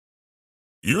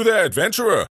You there,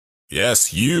 adventurer?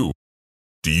 Yes, you.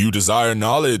 Do you desire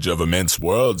knowledge of immense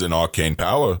worlds and arcane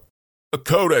power? A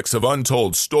codex of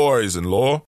untold stories and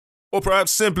lore? Or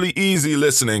perhaps simply easy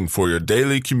listening for your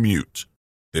daily commute?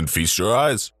 Then feast your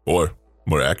eyes, or,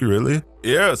 more accurately,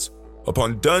 ears,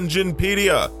 upon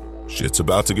Dungeonpedia. Shit's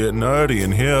about to get nerdy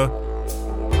in here.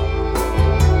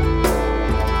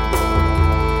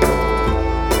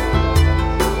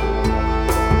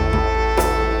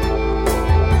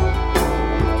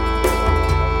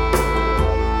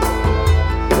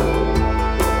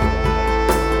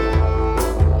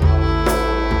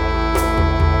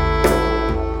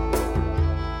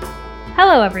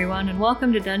 Hello everyone, and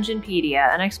welcome to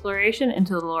Dungeonpedia, an exploration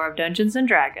into the lore of Dungeons &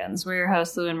 Dragons. We're your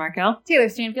hosts, Lou and Markel. Taylor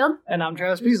Stanfield. And I'm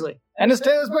Travis Beasley. And it's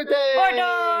Taylor's birthday!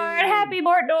 Bortdort! Happy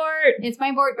Bortdort! It's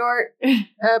my Bortdort.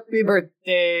 Happy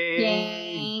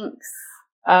birthday! Thanks.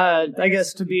 I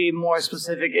guess to be more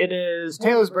specific, it is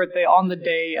Taylor's birthday on the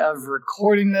day of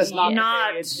recording this, not the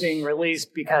day it's being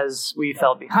released because we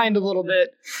fell behind a little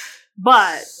bit.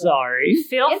 But sorry.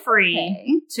 Feel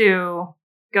free to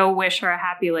go wish her a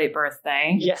happy late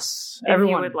birthday. Yes, if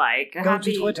everyone you would like. Go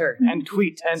to Twitter and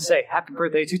tweet and say happy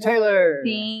birthday to Taylor.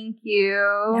 Thank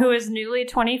you. Who is newly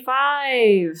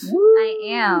 25. Woo. I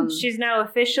am. She's now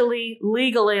officially,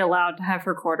 legally allowed to have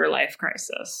her quarter life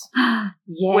crisis.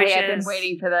 Yay, Which I've been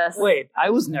waiting for this. Wait, I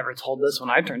was never told this when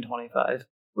I turned 25.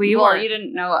 Well, you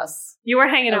didn't know us. You were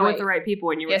hanging out with the right people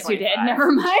when you were 25. Yes, you did.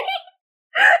 Never mind.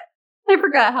 I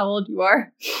forgot how old you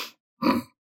are.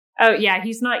 Oh, yeah,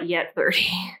 he's not yet 30.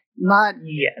 Not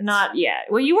yet. Not yet.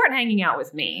 Well, you weren't hanging out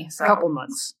with me. So. A couple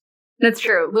months. That's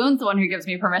true. Loon's the one who gives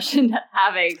me permission to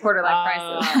have a quarter life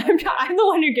crisis. I'm the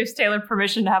one who gives Taylor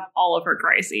permission to have all of her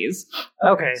crises.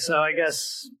 Okay, so I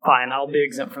guess, fine, I'll be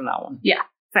exempt from that one. Yeah,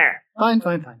 fair. Fine.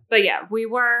 But yeah, we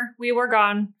were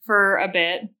gone for a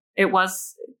bit.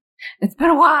 It's been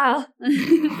a while.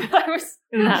 I was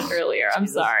in that earlier. I'm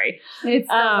sorry. It's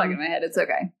still stuck in my head. It's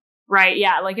okay. Right,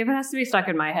 yeah. Like, if it has to be stuck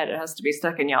in my head, it has to be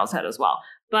stuck in y'all's head as well.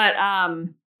 But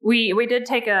we did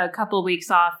take a couple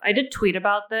weeks off. I did tweet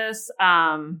about this,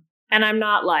 and I'm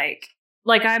not like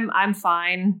I'm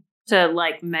fine to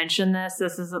like mention this.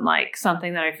 This isn't like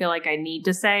something that I feel like I need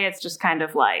to say. It's just kind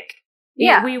of like,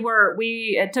 yeah,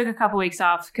 we took a couple weeks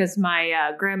off because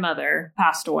my grandmother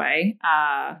passed away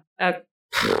a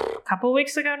couple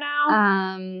weeks ago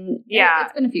now.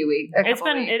 It's been a few weeks. It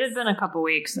has been a couple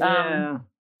weeks. Yeah.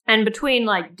 And between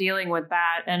like dealing with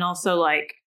that and also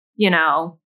like, you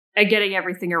know, getting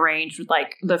everything arranged with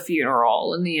like the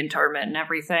funeral and the interment and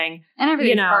everything. And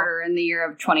everything's harder in the year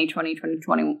of 2020,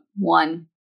 2021.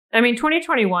 I mean,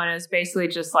 2021 is basically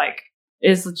just like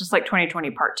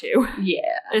 2020 part 2.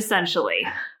 Yeah. Essentially.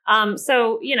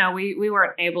 So, you know, we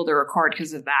weren't able to record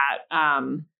because of that.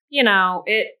 You know,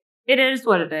 it is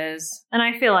what it is. And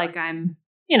I feel like I'm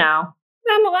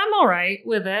all right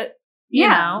with it. You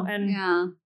know, and yeah.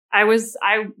 I was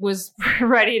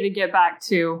ready to get back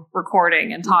to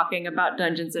recording and talking about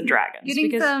Dungeons and Dragons.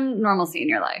 Getting some normalcy in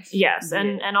your life. Yes,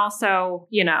 and also,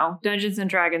 you know, Dungeons and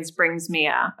Dragons brings me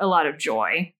a lot of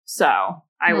joy. So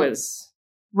I was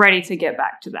ready to get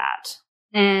back to that.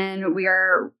 And we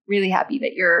are really happy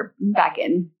that you're back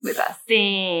in with us.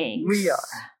 Thanks. We are.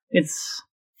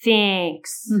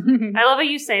 Thanks. I love how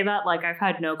you say that like I've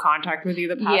had no contact with you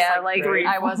the past like 3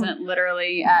 I wasn't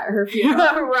literally at her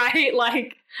funeral. Right?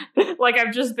 Like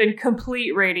I've just been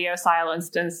complete radio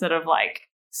silenced instead of like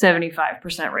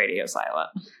 75% radio silent.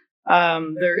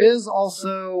 There is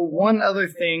also one other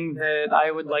thing that I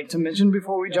would like to mention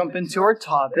before we jump into our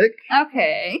topic.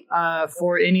 Okay.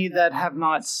 For any that have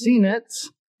not seen it,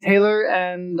 Taylor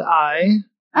and I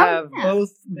have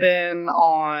both been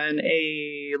on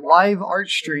a live art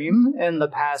stream in the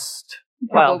past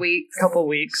couple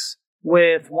weeks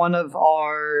with one of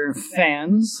our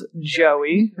fans,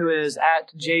 Joey, who is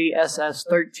at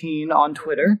JSS13 on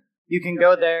Twitter. You can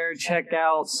go there, check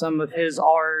out some of his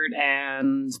art,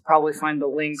 and probably find the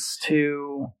links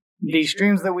to the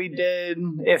streams that we did,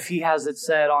 if he has it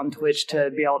set on Twitch to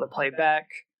be able to play back.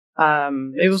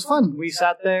 It was fun. We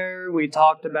sat there, we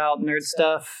talked about nerd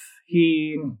stuff.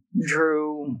 He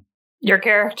drew your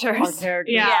characters. Our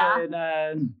characters. Yeah.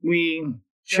 And, we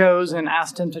chose and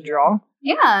asked him to draw.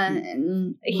 Yeah.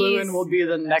 And Lewin will be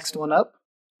the next one up.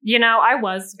 You know, I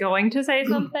was going to say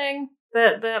something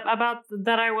but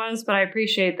I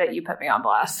appreciate that you put me on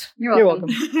blast. You're welcome.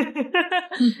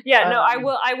 Yeah, no, I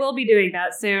will be doing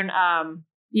that soon.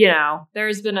 You know,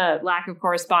 there's been a lack of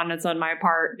correspondence on my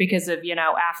part because of, you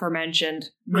know, aforementioned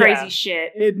crazy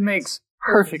shit. It makes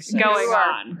perfect sense. Going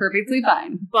on. Perfectly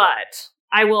fine. But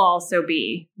I will also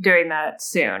be doing that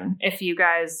soon. If you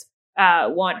guys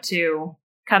want to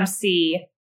come see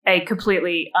a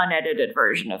completely unedited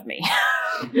version of me.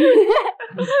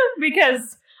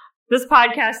 Because this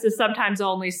podcast is sometimes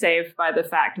only saved by the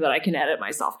fact that I can edit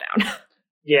myself down.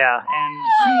 Yeah, and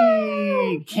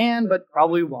he can, but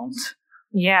probably won't.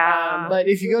 Yeah. But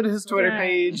if you go to his Twitter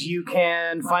page, you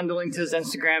can find the link to his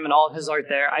Instagram and all of his art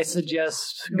there. I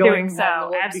suggest doing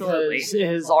so, absolutely. Because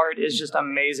his art is just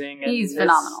amazing. And He's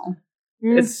phenomenal.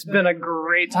 It's been a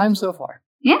great time so far.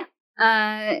 Yeah.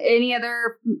 Any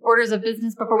other orders of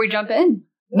business before we jump in?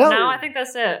 No, I think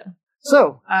that's it.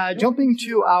 So, jumping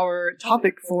to our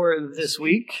topic for this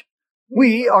week,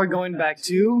 we are going back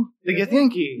to the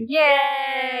Githyanki.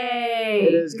 Yay!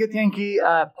 It is Githyanki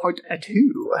part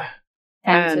 2.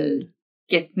 Time to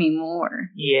get me more.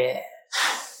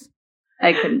 Yes.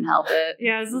 I couldn't help it.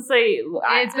 Yeah, I was going to say...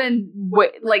 It's been,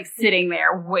 sitting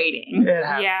there waiting.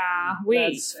 Yeah,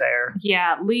 That's fair.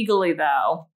 Yeah, legally,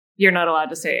 though, you're not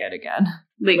allowed to say it again.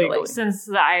 Legally. Since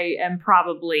I am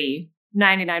probably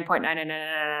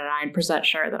 99.999%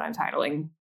 sure that I'm titling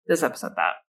this episode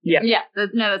that. Yeah,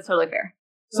 that's totally fair.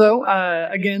 So,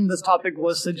 again, this topic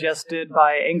was suggested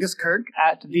by Angus Kirk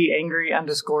at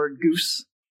 @theangry_goose.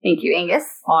 Thank you,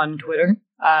 Angus. On Twitter.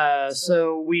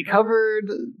 So we covered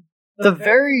the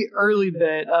very early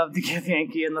bit of the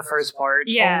Githyanki in the first part.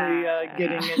 Yeah. Only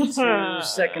getting into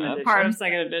second edition. Part of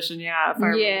second edition, yeah. If I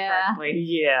remember correctly.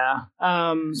 Yeah.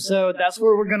 So that's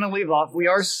where we're going to leave off. We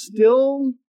are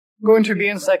still going to be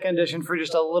in second edition for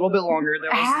just a little bit longer.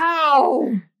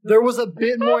 There was a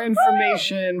bit more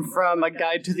information from A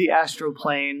Guide to the Astral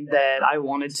Plane that I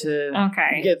wanted to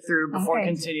get through before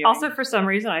continuing. Also, for some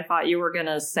reason, I thought you were going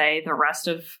to say the rest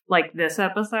of, this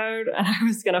episode, and I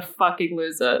was going to fucking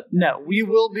lose it. No, we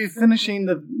will be finishing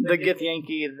the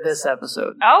Githyanki this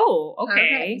episode. Oh,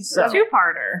 okay. So,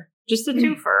 two-parter. Just a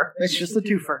twofer. It's just a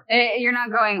twofer. You're not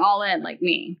going all in like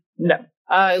me. No.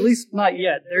 At least not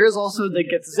yet. There is also the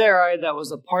Githzerai that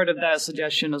was a part of that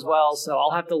suggestion as well, so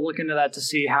I'll have to look into that to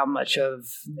see how much of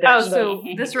that. So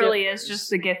this really is just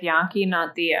the Githyanki,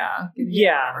 not the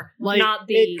not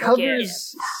the it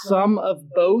covers some of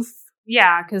both.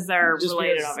 Yeah, because they're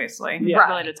related, obviously. Yeah.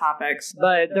 Related topics.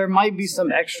 But there might be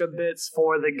some extra bits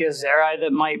for the Githzerai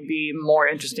that might be more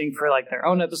interesting for their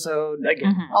own episode.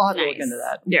 Again, I'll have to look into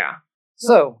that. Yeah.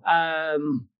 So,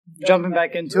 jumping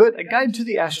back into it, A Guide to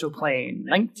the Astral Plane,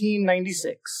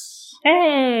 1996.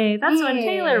 Hey, that's when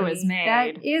Taylor was made.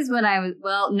 That is when I was,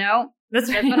 no. That's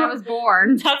when I was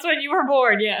born. That's when you were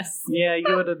born, yes. Yeah,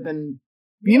 you would have been,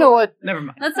 you know what, never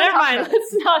mind. Let's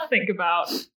not think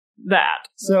about that.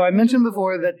 So I mentioned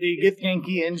before that the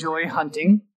Githyanki enjoy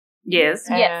hunting. Yes.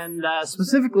 And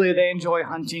specifically, they enjoy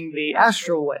hunting the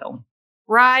astral whale.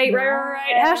 Right.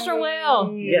 Astral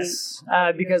whale. Yes,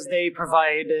 because they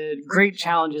provided great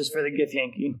challenges for the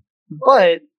Githyanki.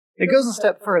 But it goes a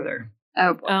step further.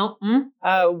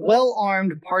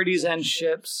 Well-armed parties and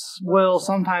ships will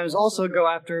sometimes also go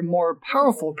after more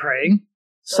powerful prey,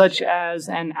 such as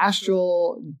an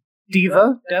astral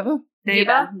Deva.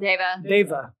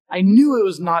 I knew it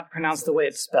was not pronounced the way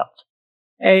it's spelled.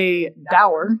 A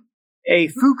dower, a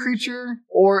foo creature,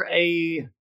 or a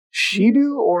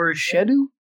Shidu or Shedu?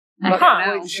 I'm not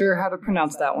quite sure how to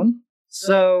pronounce that one.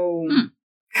 So,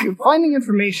 finding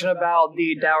information about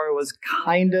the dower was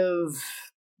kind of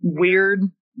weird.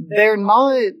 They're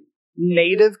not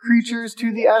native creatures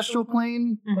to the astral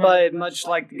plane, but much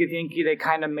like the Githyanki, they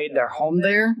kind of made their home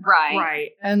there.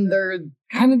 Right. And they're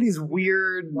kind of these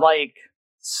weird,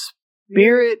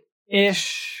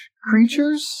 spirit-ish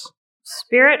creatures.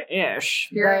 Spirit-ish.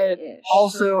 That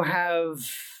also have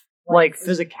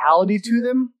physicality to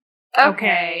them.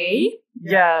 Okay.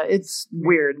 Yeah, it's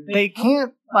weird. They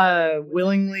can't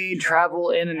willingly travel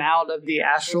in and out of the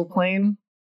astral plane.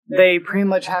 They pretty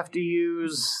much have to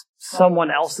use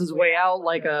someone else's way out,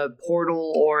 like a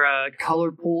portal or a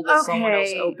color pool that someone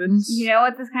else opens. You know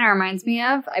what this kind of reminds me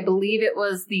of? I believe it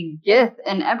was the Gith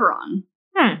and Eberron.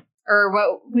 Or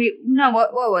what?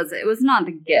 What was it? It was not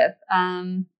the Gith.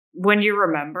 When you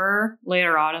remember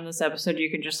later on in this episode, you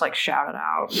can just shout it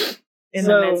out in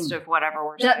the midst of whatever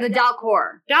we're saying. The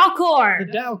Dalcor. The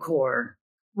Dalcor.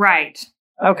 Right.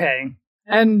 Okay.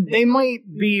 And they might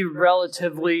be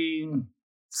relatively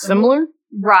similar.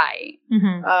 Right.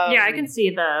 Yeah, I can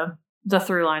see the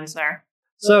through lines there.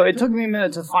 So it took me a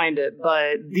minute to find it,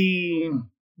 but the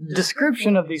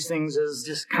description of these things is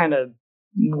just kind of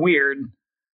weird.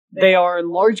 They are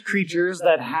large creatures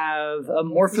that have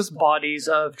amorphous bodies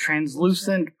of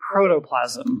translucent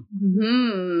protoplasm.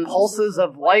 Pulses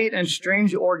of light and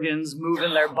strange organs move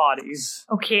in their bodies.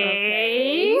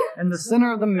 Okay. In the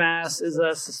center of the mass is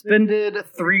a suspended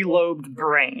 3-lobed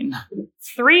brain.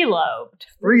 3-lobed?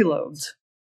 3-lobed.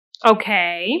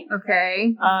 Okay.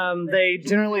 They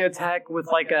generally attack with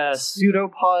like a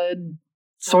pseudopod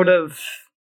sort of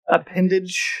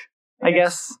appendage, I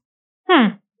guess.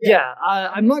 Yeah,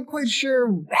 I'm not quite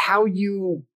sure how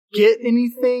you get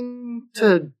anything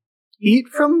to eat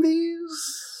from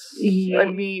these. I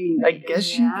mean, I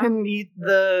guess you can eat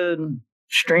the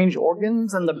strange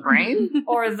organs and the brain.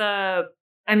 Or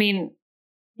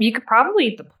you could probably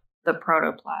eat the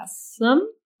protoplasm.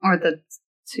 Or the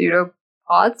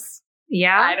pseudopods.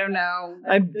 Yeah. I don't know.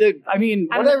 I mean,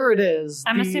 whatever it is.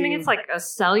 I'm assuming it's like a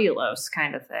cellulose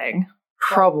kind of thing.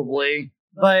 Probably.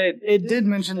 But it did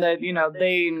mention that,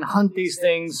 they hunt these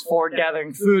things for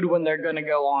gathering food when they're going to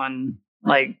go on,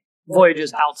 like,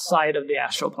 voyages outside of the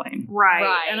astral plane.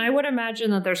 Right. And I would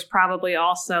imagine that there's probably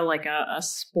also, like, a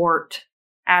sport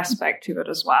aspect to it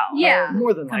as well. Yeah.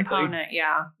 More than likely. Component,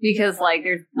 yeah. Because, like,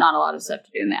 there's not a lot of stuff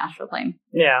to do in the astral plane.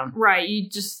 Yeah. Right. You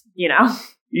just,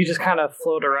 You just kind of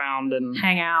float around and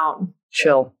hang out.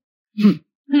 Chill.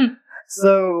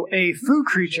 So, a Fu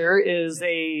creature is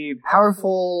a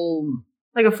powerful...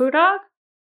 Like a Fu dog?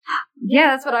 Yeah,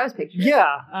 that's what I was picturing.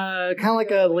 Yeah, kind of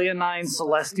like a Leonine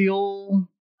Celestial.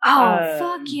 Oh,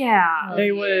 fuck yeah.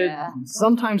 They would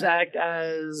sometimes act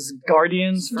as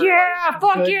guardians for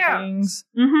fuck good yeah. things.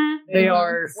 Mm-hmm. They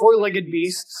are four-legged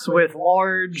beasts with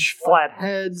large, flat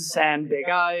heads and big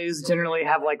eyes, generally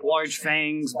have like large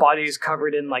fangs, bodies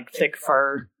covered in like thick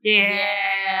fur.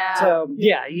 Yeah. So,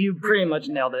 yeah, you pretty much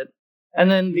nailed it.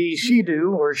 And then the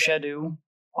Shidu, or Shedu,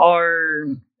 are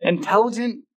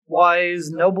intelligent,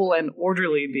 wise, noble, and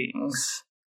orderly beings.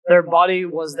 Their body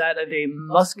was that of a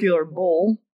muscular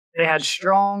bull. They had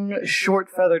strong,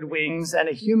 short-feathered wings and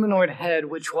a humanoid head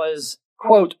which was,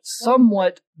 quote,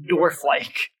 somewhat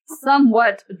dwarf-like.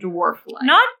 Somewhat dwarf-like.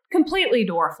 Not completely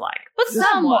dwarf-like, but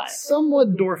somewhat.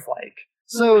 Somewhat dwarf-like.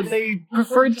 So they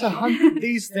preferred to hunt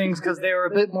these things because they were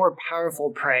a bit more powerful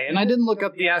prey. And I didn't look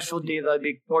up the actual Deva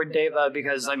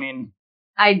because, I mean...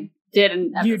 I did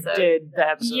an episode. You did the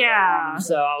episode. Yeah.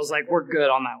 So I was like, we're good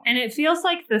on that one. And it feels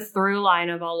like the through line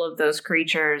of all of those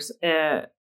creatures,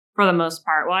 for the most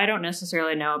part, well, I don't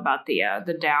necessarily know about the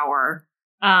Dower,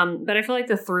 but I feel like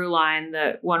the through line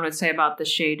that one would say about the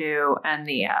Shedu and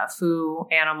the Fu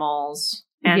animals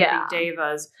and the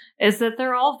Devas is that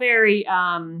they're all very,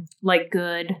 like,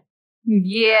 good.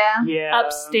 Yeah.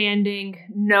 Upstanding,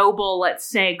 noble, let's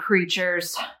say,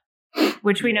 creatures.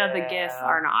 Which we know the Gith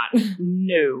are not.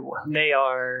 No, they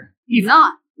are evil.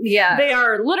 Not. Yeah. They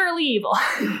are literally evil.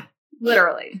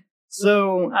 Literally.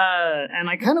 So, and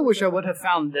I kind of wish I would have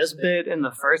found this bit in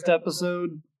the first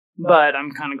episode, but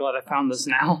I'm kind of glad I found this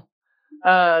now.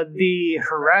 The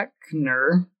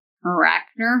Harakner,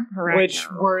 which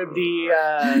were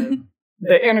the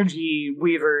energy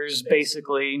weavers,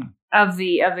 basically. Of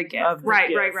the Gith. Right.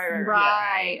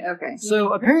 Yeah. Okay.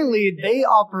 So apparently they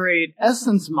operate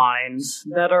essence mines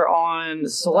that are on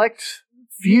select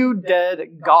few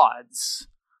dead gods.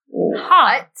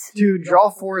 What? To draw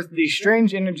forth the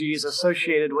strange energies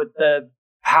associated with the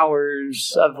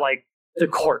powers of, like, the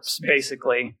corpse,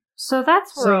 basically. So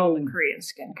that's where all the Korean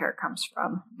skincare comes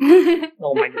from.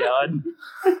 Oh my god.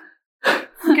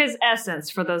 Because essence,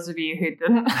 for those of you who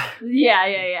didn't.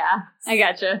 Yeah. I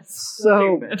gotcha.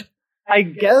 So, stupid. I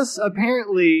guess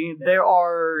apparently there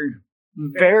are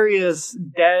various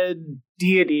dead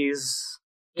deities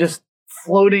just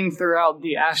floating throughout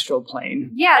the astral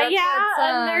plane. Yeah,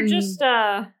 and they're just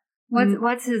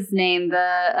what's his name?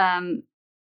 The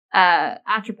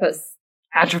Atropus.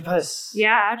 Atropus.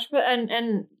 Yeah, Atropus,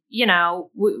 and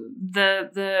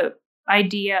the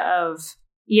idea of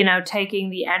taking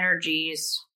the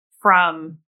energies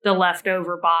from the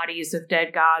leftover bodies of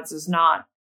dead gods is not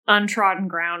untrodden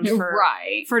ground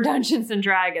for Dungeons and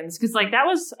Dragons, because like that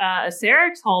was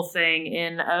Aceric's whole thing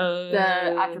in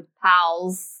the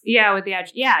Atropals. Yeah, with the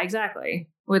exactly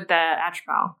with the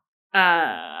Atropal.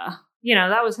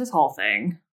 That was his whole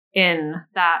thing in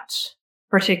that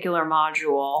particular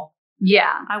module.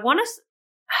 Yeah, I want to.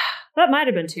 That might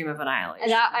have been Tomb of Annihilation.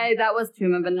 That was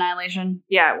Tomb of Annihilation.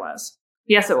 Yeah, it was.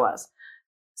 Yes, it was.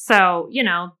 So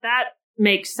that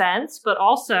makes sense, but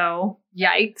also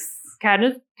yikes. Kind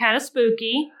of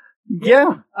spooky.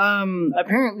 Yeah.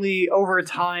 Apparently, over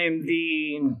time,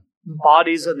 the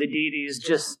bodies of the deities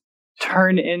just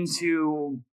turn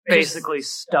into basically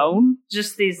stone.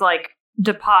 Just these, like,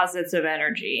 deposits of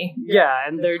energy. Yeah,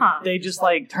 and they just,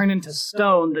 like, turn into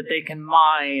stone that they can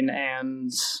mine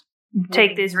and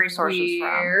take these resources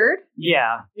from.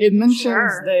 Yeah. It mentions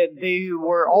that they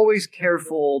were always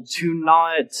careful to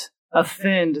not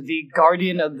offend the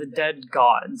guardian of the dead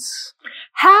gods.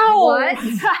 How? What?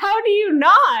 How do you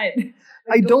not?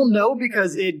 I don't know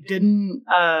because it didn't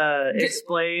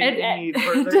explain any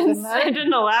further than that. It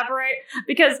didn't elaborate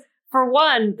because, for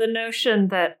one, the notion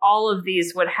that all of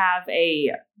these would have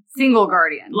a single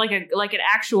guardian, like an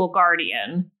actual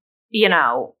guardian, you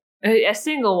know, a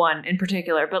single one in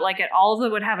particular, but like all of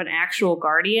them would have an actual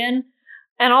guardian,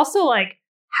 and also like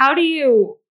how do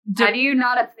you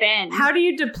not offend? How do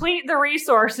you deplete the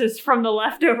resources from the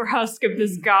leftover husk of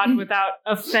this god without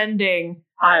offending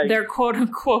their quote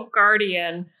unquote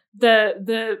guardian?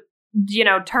 The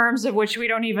terms of which we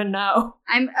don't even know.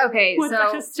 I'm okay.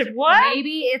 So what?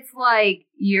 Maybe it's like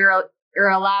you're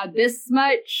allowed this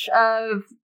much of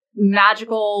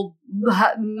magical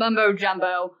mumbo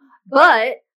jumbo,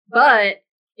 but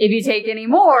if you take any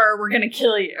more, we're gonna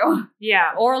kill you.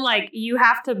 Yeah, or like you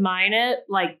have to mine it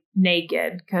like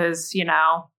naked because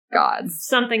gods.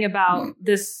 Something about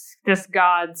this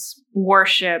god's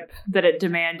worship that it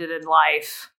demanded in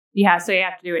life. Yeah, so you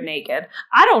have to do it naked.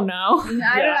 I don't know.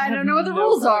 I don't know what the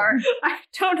rules are. I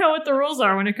don't know what the rules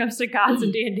are when it comes to gods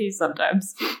in D&D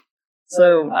sometimes.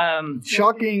 So,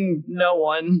 shocking no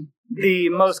one, the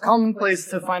most common place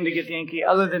to find a Githyanki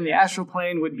other than the astral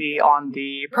plane would be on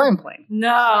the prime plane.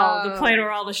 No, the plane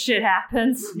where all the shit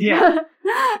happens. Yeah.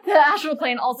 The astral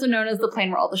plane, also known as the plane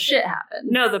where all the shit happens.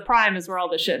 No, the prime is where all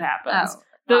the shit happens. Oh.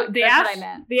 That's what I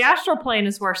meant. The astral plane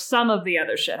is where some of the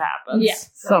other shit happens. Yeah.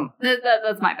 Some.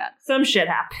 That's my bad. Some shit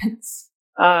happens.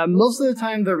 Most of the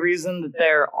time, the reason that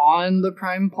they're on the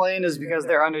prime plane is because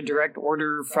they're under direct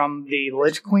order from the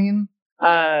Lich Queen.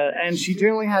 And she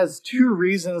generally has two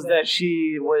reasons that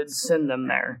she would send them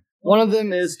there. One of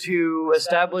them is to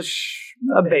establish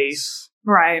a base.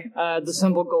 Right. The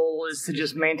simple goal is to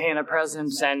just maintain a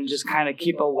presence and just kind of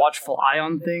keep a watchful eye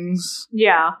on things.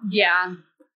 Yeah. Yeah.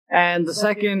 And the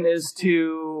second is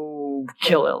to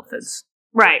kill Illithids.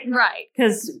 Right.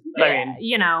 Because,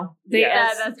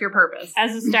 that's your purpose.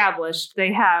 As established,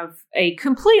 they have a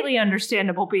completely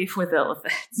understandable beef with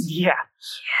Illithids. Yeah.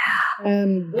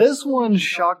 And this one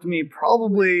shocked me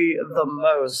probably the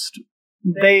most.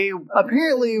 They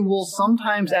apparently will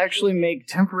sometimes actually make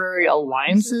temporary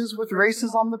alliances with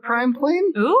races on the prime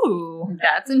plane. Ooh.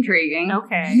 That's intriguing.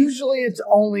 Okay. Usually it's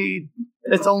only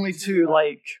to,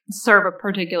 like... serve a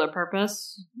particular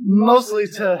purpose? Mostly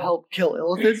to help kill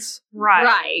Illithids.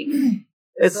 Right.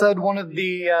 It said one of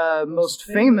the most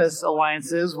famous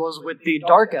alliances was with the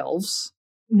Dark Elves.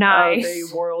 Nice. They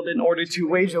warred in order to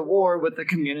wage a war with the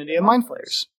community of Mind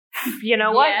Flayers. You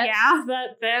know what? Yeah,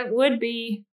 that would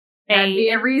be... That'd be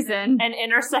a reason. An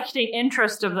intersecting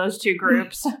interest of those two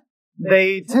groups.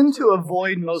 They tend to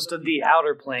avoid most of the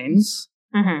outer planes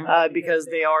because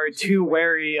they are too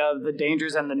wary of the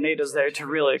dangers and the natives there to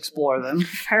really explore them.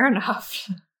 Fair enough.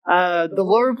 The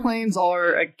lower planes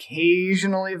are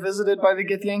occasionally visited by the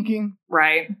Githyanki.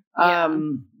 Right.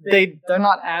 They're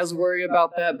not as worried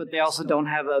about that, but they also don't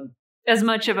have as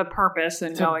much of a purpose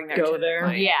in going there. Go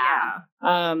there. Yeah.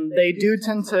 They do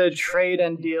tend to trade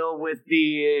and deal with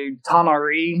the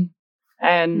Tanari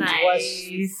and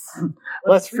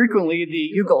less frequently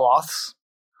the Yugoloths.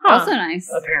 Also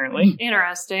nice. Apparently.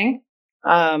 Interesting.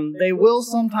 They will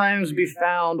sometimes be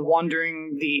found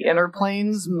wandering the inner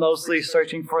planes, mostly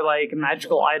searching for like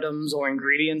magical items or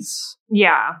ingredients.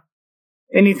 Yeah.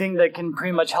 Anything that can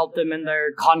pretty much help them in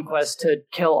their conquest to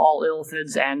kill all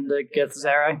Illithids and the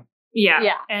Githzerai. Yeah.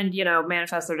 And,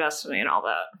 manifest their destiny and all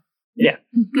that. Yeah.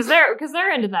 Because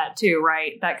they're into that too,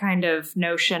 right? That kind of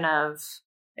notion of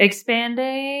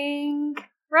expanding,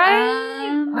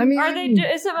 right? I mean, are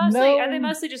they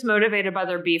mostly just motivated by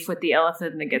their beef with the Illithid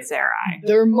and the Githzerai?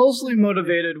 They're mostly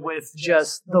motivated with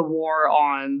just the war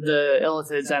on the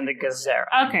Illithids and the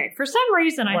Githzerai. Okay. For some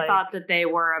reason, I thought that they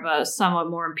were of a somewhat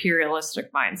more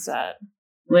imperialistic mindset.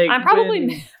 I'm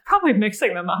probably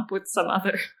mixing them up with some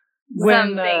other...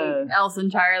 something else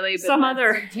entirely, but some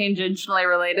other tangentially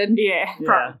related. Yeah,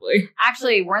 probably.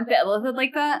 Actually, weren't the Illithid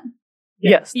like that?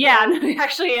 Yes. Yeah,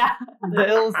 actually, yeah. The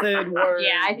Illithid were...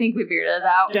 yeah, I think we figured it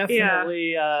out.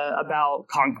 Definitely about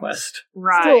conquest.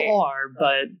 Right. Still are,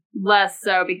 but... less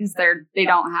so because they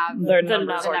don't have their the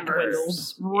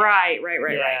numbers. Right.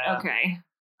 Okay.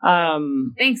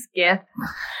 Thanks, Gith.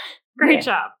 Great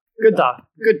job. Good job.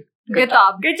 Good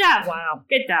job. Wow.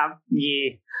 Good job.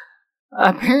 Yeah.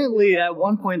 Apparently, at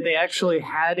one point, they actually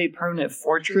had a permanent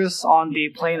fortress on the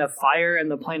plane of fire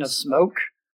and the plane of smoke,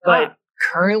 but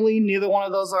currently neither one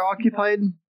of those are occupied.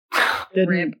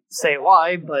 Didn't say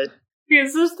why, but...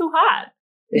 It's just too hot.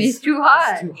 It's too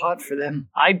hot. It's too hot for them.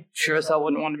 I sure as hell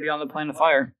wouldn't want to be on the plane of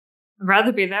fire. I'd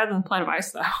rather be there than the plane of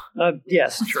ice, though.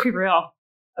 Yes, Let's true. be real.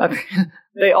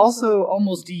 They also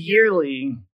almost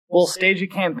yearly will stage a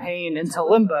campaign into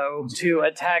Limbo to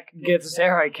attack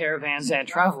Githzerai caravans and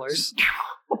travelers.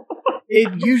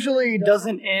 It usually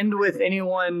doesn't end with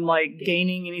anyone,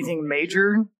 gaining anything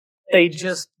major. They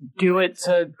just do it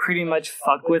to pretty much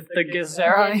fuck with the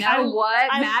Githzerai. You know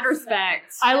what? Mad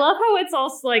respect. I love how it's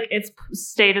also, it's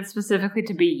stated specifically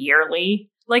to be yearly.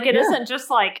 It isn't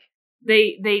just,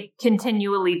 they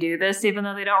continually do this, even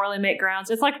though they don't really make grounds.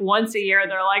 It's once a year,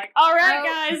 they're like, all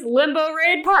right, guys, Limbo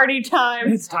raid party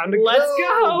time. It's time to go. Let's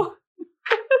go.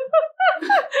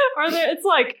 Or it's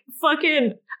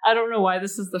fucking, I don't know why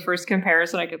this is the first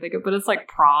comparison I can think of, but it's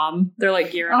prom. They're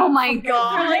gearing up. Oh my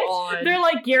god. They're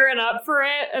gearing up for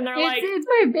it, and they're it's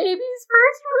my baby's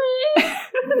first raid.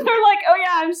 they're oh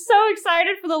yeah, I'm so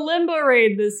excited for the Limbo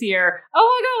raid this year. Oh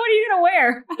my god, what are you gonna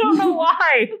wear? I don't know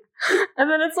why. And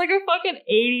then it's a fucking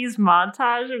 80s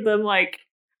montage of them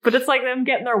but it's them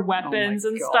getting their weapons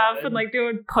and stuff and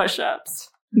doing push-ups.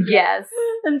 Yes.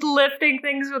 And lifting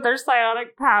things with their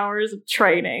psionic powers and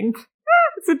training.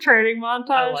 It's a training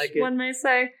montage, one may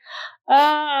say.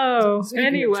 Oh,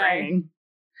 anyway.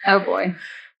 Oh boy.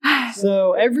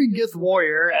 So every Gith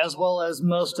warrior, as well as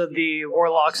most of the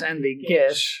warlocks and the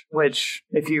Gish, which,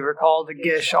 if you recall, the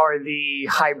Gish are the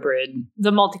hybrid.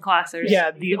 The multiclassers.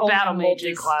 Yeah, the only battle mages.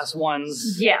 multi-class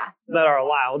ones that are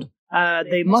allowed.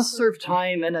 They must serve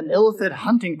time in an Illithid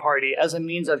hunting party as a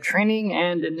means of training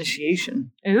and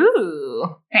initiation.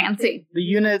 Ooh. Fancy. The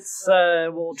units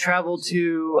will travel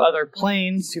to other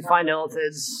planes to find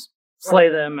Illithids, slay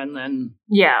them, and then...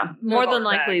 Yeah, more than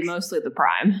likely, mostly the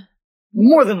Prime.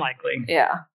 More than likely.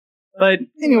 Yeah. But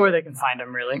anywhere they can find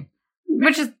them, really.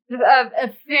 Which is a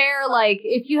fair,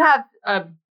 if you have a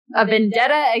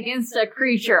vendetta against a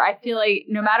creature, I feel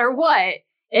no matter what,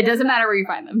 it doesn't matter where you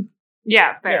find them.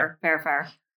 Yeah, fair.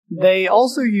 They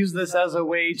also use this as a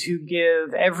way to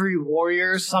give every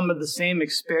warrior some of the same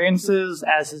experiences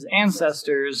as his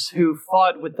ancestors who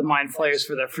fought with the Mind Flayers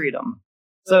for their freedom.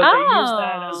 So they use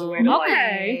that as a way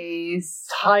to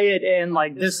tie it in,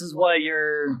 this is what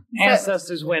your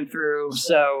ancestors went through,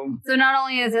 so... So not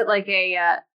only is it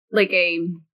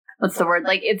what's the word?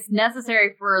 It's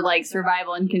necessary for,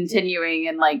 survival and continuing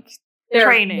and, their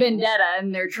training. Vendetta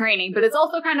and their training, but it's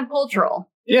also kind of cultural.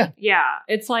 Yeah. Yeah,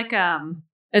 it's like Rumspringa,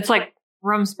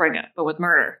 but with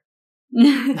murder.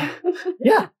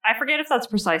 Yeah. I forget if that's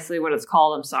precisely what it's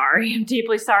called. I'm sorry. I'm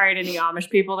deeply sorry to any Amish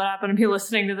people that happen to be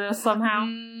listening to this somehow.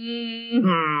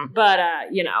 But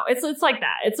it's like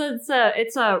that.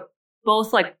 It's a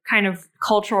both kind of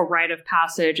cultural rite of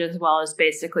passage as well as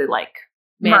basically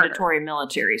mandatory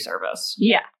military service.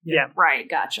 Yeah. Yeah. Right,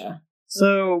 gotcha.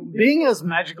 So being as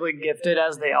magically gifted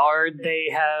as they are, they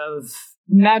have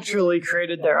naturally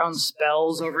created their own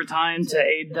spells over time to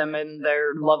aid them in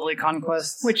their lovely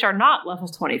conquests. Which are not level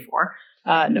 24.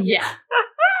 No. Yeah.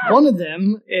 One of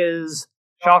them is,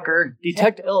 shocker,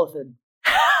 Detect Illithid.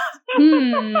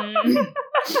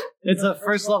 It's a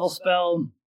first level spell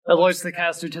that alerts the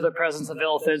caster to the presence of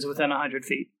Illithids within 100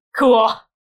 feet. Cool.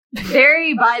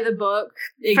 Very by the book.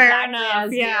 Fair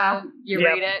enough, You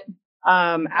read it.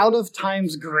 Out of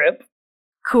Time's Grip.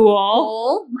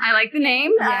 Cool. I like the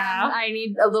name. Yeah. I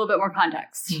need a little bit more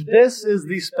context. This is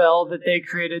the spell that they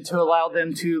created to allow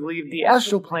them to leave the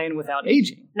astral plane without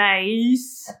aging.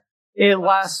 Nice. It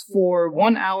lasts for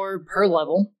 1 hour per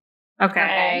level. Okay.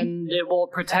 And it will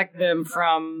protect them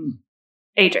from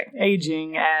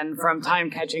aging and from time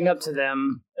catching up to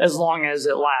them as long as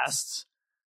it lasts.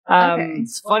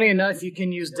 It's funny enough, you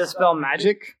can use Dispel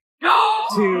Magic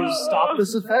to stop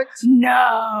this effect.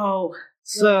 No.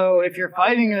 So if you're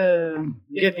fighting a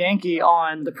Githyanki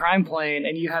on the Prime Plane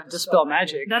and you have Dispel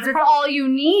Magic, that's all you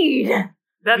need. You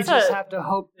just have to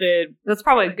hope that... That's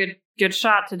probably a good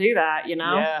shot to do that,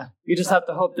 Yeah. You just have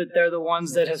to hope that they're the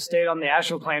ones that have stayed on the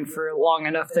astral plane for long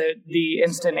enough that the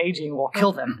instant aging will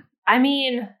kill them. I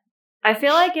mean, I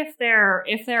feel like if they're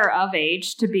of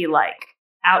age to be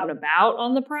out and about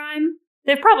on the Prime,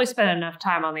 they've probably spent enough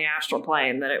time on the astral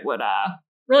plane that it would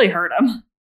really hurt them.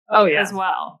 Oh, yeah. As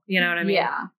well. You know what I mean?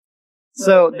 Yeah.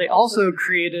 So they also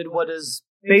created what is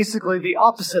basically the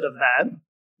opposite of that.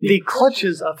 The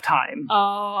Clutches of Time.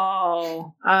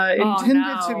 Oh.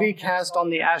 Intended to be cast on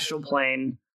the astral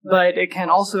plane, but it can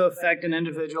also affect an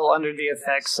individual under the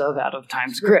effects of Out of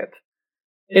Time's Grip.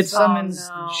 It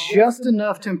summons just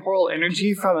enough temporal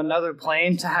energy from another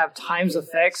plane to have Time's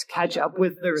effects catch up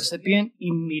with the recipient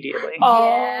immediately.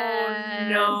 Oh,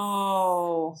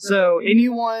 no. So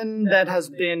anyone that has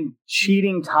been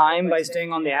cheating time by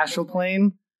staying on the astral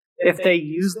plane, if they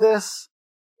use this,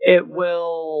 it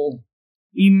will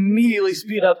immediately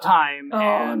speed up time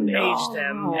and age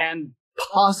them and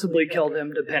possibly kill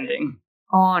them, depending.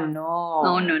 Oh, no.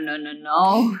 Oh,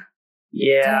 no.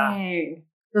 Yeah. Dang.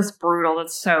 That's brutal.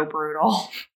 That's so brutal.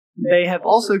 They have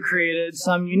also created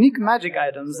some unique magic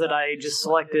items that I just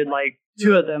selected, like,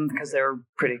 2 of them because they were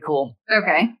pretty cool.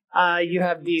 Okay. You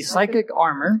have the Psychic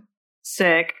Armor,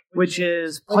 Sick. which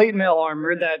is plate mail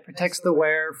armor that protects the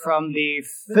wearer from the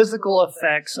physical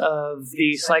effects of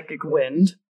the Psychic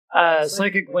Wind.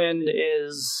 Psychic Wind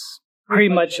is pretty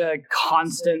much a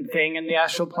constant thing in the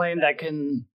astral plane that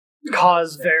can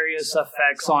cause various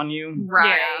effects on you.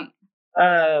 Right.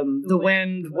 The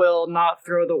wind will not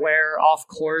throw the wearer off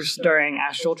course during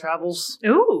astral travels.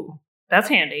 Ooh, that's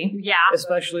handy. Yeah.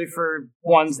 Especially for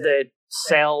ones that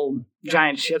sail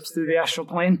giant ships through the astral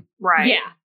plane. Right.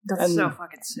 Yeah. That's And so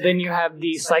fucking sick. Then you have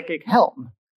the Psychic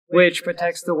Helm, which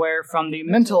protects the wearer from the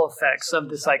mental effects of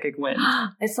the psychic wind.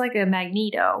 It's like a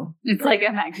Magneto. It's like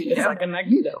a Magneto. It's like a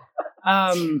Magneto.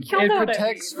 You'll It know what I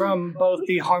protects mean. from both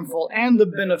the harmful and the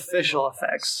beneficial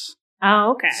effects.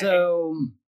 Oh, okay. So,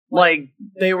 like,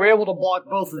 they were able to block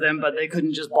both of them, but they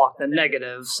couldn't just block the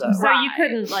negative. So So you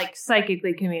couldn't, like,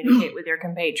 psychically communicate with your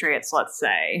compatriots, let's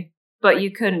say, but you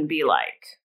couldn't be,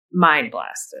 like, mind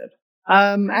blasted.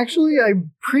 Actually,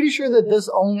 I'm pretty sure that this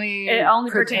only It only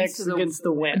pertains protects to the- against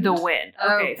the wind. The wind.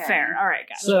 Okay, Okay. fair. All right,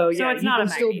 gotcha. So yeah, it's you not can a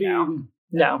still Magneto. be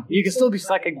no, you can still be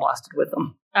psychic blasted with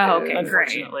them. Oh, okay, great.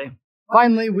 Unfortunately.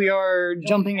 Finally, we are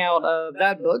jumping out of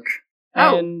that book,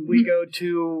 Oh. and we go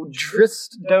to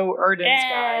Drist Do Erden's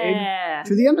Guide Yeah.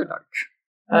 to the Underdark.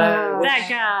 Wow. That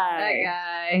guy. That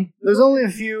guy. There's only a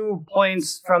few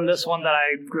points from this one that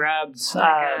I grabbed.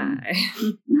 That guy.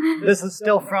 This is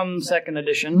still from 2nd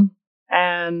edition.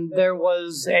 And there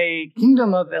was a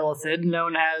kingdom of Illithid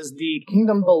known as the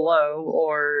Kingdom Below,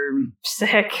 or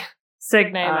Sick.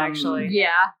 Sick name, Um, actually.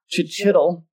 Yeah.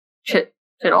 Chichittle.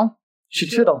 Chittle.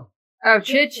 Chichittle. Oh,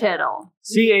 Chittle.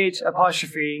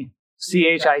 CH'Chitl.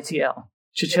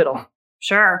 Chichittle.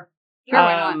 Sure. Sure,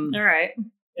 why not? All right.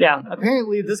 Yeah,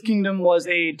 apparently this kingdom was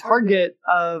a target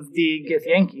of the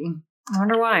Githyanki. I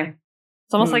wonder why.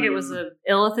 It's almost like it was an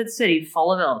Illithid city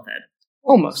full of Illithid,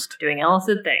 Almost. doing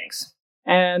Illithid things.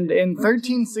 And in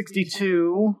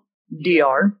 1362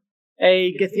 DR,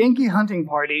 a Githyanki hunting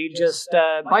party just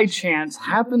by chance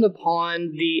happened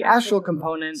upon the astral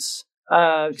components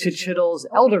of Chichittle's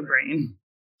Elder Brain.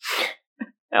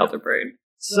 Elder Brain.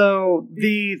 So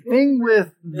the thing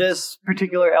with this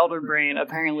particular Elder Brain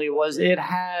apparently was it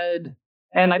had,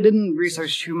 and I didn't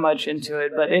research too much into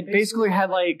it, but it basically had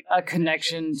like a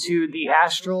connection to the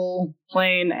astral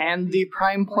plane and the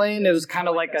prime plane. It was kind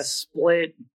of like a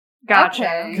split Gotcha.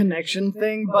 Okay. connection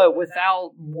thing, but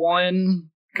without one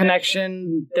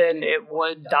connection, then it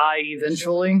would die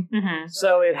eventually. Mm-hmm.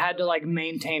 So it had to like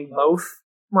maintain both.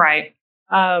 Right.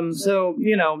 So,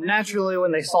 you know, naturally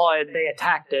when they saw it, they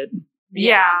attacked it.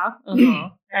 Yeah. Uh-huh.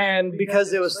 And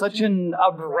because it was such an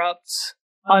abrupt,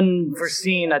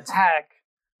 unforeseen attack,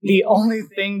 the only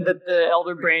thing that the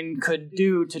Elder Brain could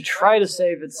do to try to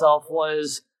save itself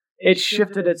was it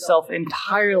shifted itself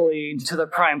entirely to the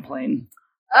prime plane,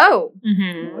 Oh.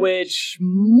 Mm-hmm. which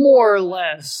more or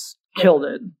less killed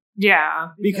it. Yeah.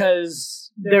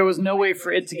 Because there was no way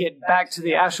for it to get back to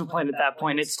the astral plane at that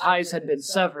point. Its ties had been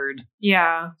severed.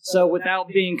 Yeah. So without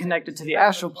being connected to the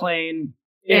astral plane,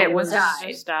 It was die.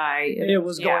 just die. it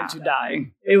was Yeah. going to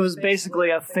die. It was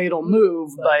basically a fatal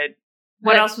move, but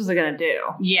What else was it going to do?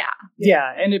 Yeah.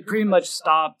 yeah, and it pretty much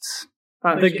stopped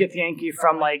the Githyanki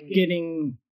from like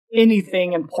getting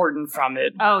anything important from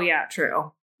it. Oh, yeah,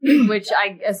 true. Which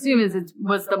I assume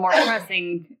was the more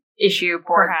pressing issue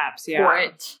for Perhaps, for yeah.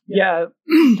 it. Yeah,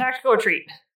 Tactical retreat.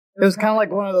 it was kind of like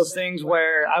one of those things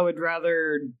where I would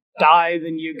rather die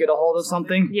than you get a hold of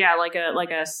something. Yeah, like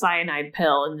a cyanide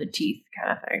pill in the teeth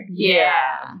kind of thing.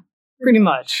 Yeah. Pretty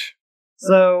much.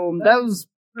 So that was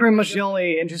pretty much the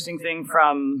only interesting thing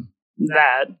from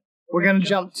that. We're going to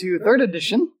jump to 3rd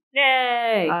edition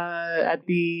Yay! at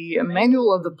the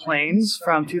Manual of the Planes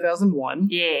from 2001.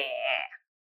 Yeah.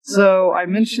 So I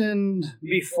mentioned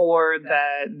before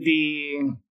that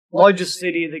the largest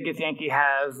city the Githyanki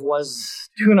have was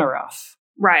Tunarath.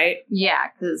 Right. Yeah,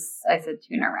 because I said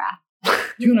tuna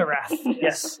wrath. Tunarath,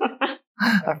 yes.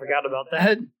 I forgot about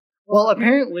that. Well,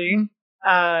 apparently,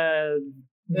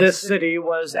 this city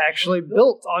was actually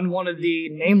built on one of the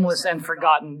nameless and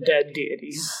forgotten dead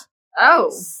deities. Oh.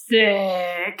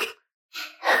 Sick.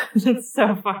 That's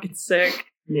so fucking sick.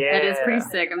 Yeah. That is pretty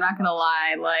sick, I'm not gonna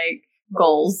lie. Like,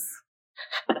 goals.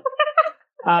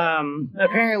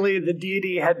 Apparently, the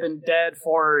deity had been dead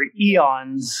for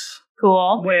eons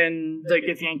Cool. when the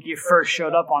Githyanki first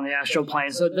showed up on the astral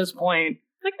plane. So at this point,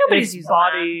 Like nobody's its using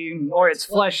body or its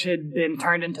flesh had been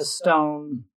turned into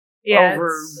stone,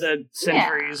 over the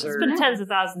centuries. It's been tens of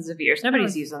thousands of years.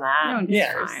 Nobody's using that.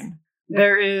 Yes. Fine.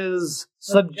 There is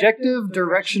subjective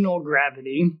directional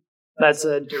gravity. That's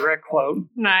a direct quote.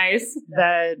 Nice.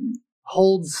 That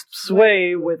holds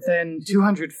sway within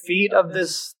 200 feet of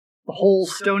this whole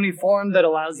stony form that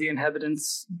allows the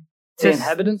inhabitants. I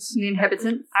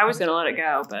was going to let it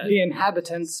go, but... The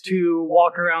inhabitants to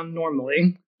walk around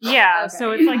normally. Yeah, okay.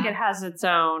 So it's like it has its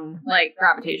own... Like,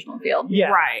 gravitational field. Yeah.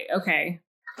 Right, okay.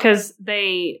 Because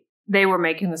they were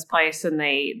making this place and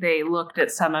they looked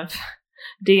at some of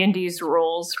D&D's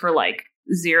rules for, like,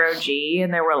 0G,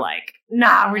 and they were like,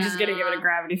 nah, we're just going to give it a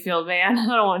gravity field, man. I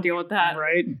don't want to deal with that.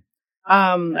 Right.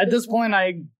 At this point,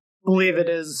 I believe it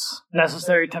is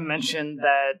necessary to mention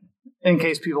that, in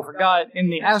case people forgot, in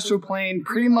the astral plane,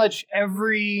 pretty much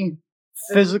every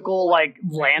physical, like,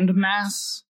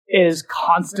 landmass is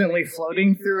constantly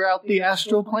floating throughout the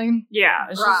astral plane. Yeah,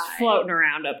 it's just floating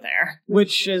around up there.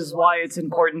 Which is why it's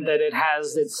important that it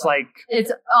has its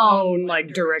own,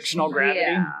 like, directional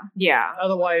gravity. Yeah.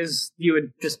 Otherwise, you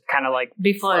would just kind of, like,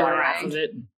 be floating around with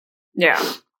it. Yeah.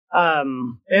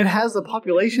 It has a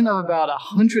population of about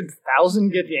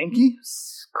 100,000 Githyanki.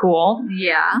 Cool.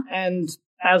 Yeah. And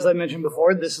as I mentioned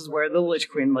before, this is where the Lich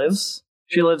Queen lives.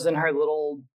 She lives in her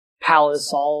little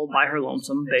palace all by her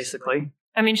lonesome, basically.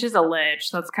 I mean, she's a lich.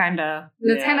 That's kind of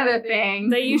the thing.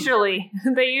 They usually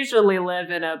live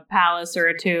in a palace or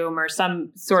a tomb or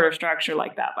some sort of structure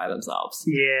like that by themselves.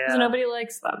 Yeah. Because nobody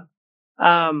likes them.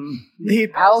 The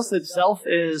palace itself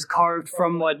is carved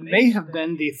from what may have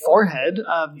been the forehead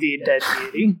of the dead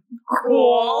deity.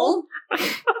 Cool.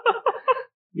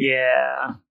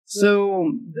 Yeah.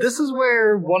 So this is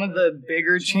where one of the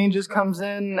bigger changes comes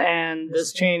in, and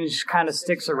this change kind of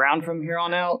sticks around from here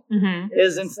on out,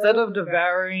 is instead of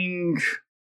devouring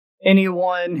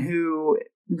anyone who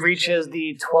reaches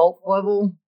the 12th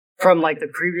level from, like, the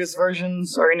previous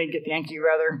versions, or any Githyanki,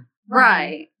 rather.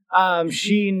 Right.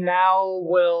 She now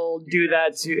will do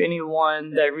that to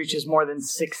anyone that reaches more than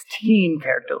 16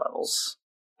 character levels.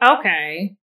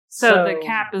 Okay. So the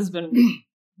cap has been...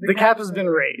 The cap has been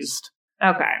raised.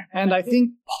 Okay. And I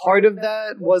think part of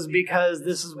that was because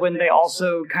this is when they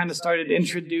also kind of started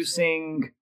introducing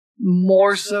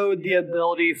more so the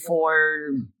ability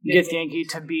for Githyanki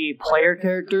to be player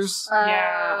characters.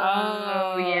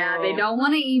 Yeah. They don't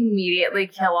want to immediately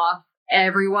kill off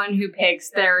everyone who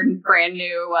picks their brand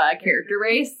new character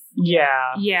race.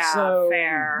 Yeah. Yeah, so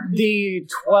fair. The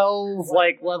 12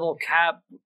 level cap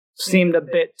seemed a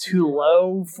bit too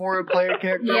low for a player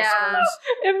character.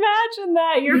 Imagine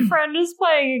that your friend is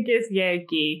playing a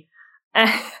Githyanki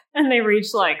and they reach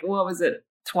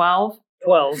 12?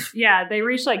 12. Yeah, they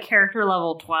reach character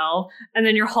level 12, and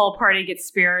then your whole party gets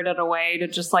spirited away to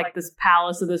just this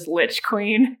palace of this Lich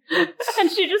Queen. And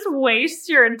she just wastes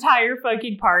your entire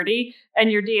fucking party,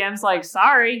 and your DM's like,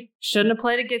 sorry, shouldn't have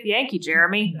played a Githyanki,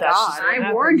 Jeremy. God,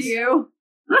 I warned you.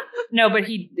 No, but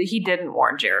he didn't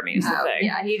warn Jeremy is the thing.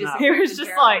 Yeah, he was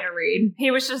just like to read.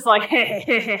 He was just like,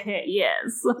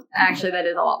 yes. Actually, that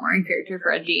is a lot more in character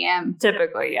for a GM.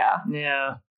 Typically, yeah.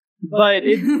 Yeah. But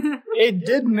it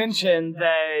did mention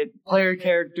that player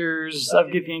characters of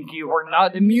Githyanki were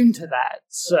not immune to that.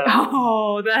 So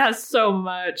that has so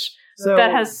much.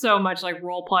 That has so much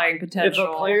role-playing potential. If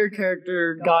a player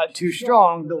character got too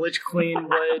strong, the Lich Queen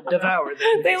would devour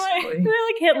them. They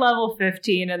hit level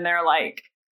 15 and they're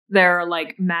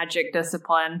magic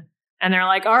discipline, and they're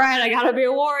like, all right, I gotta be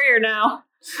a warrior now.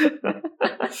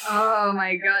 Oh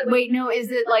my god! Wait, no, is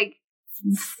it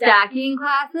stacking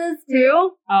classes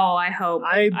too? Oh, I hope.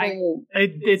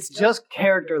 It's just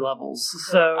character levels.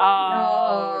 So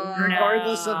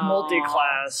regardless of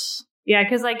multi-class. Yeah,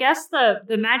 because I guess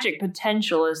the magic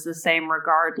potential is the same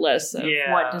regardless of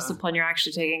what discipline you're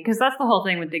actually taking. Because that's the whole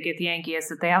thing with the Githyanki, is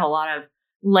that they have a lot of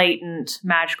latent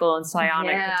magical and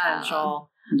psionic potential.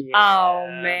 Yeah. Oh,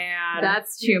 man.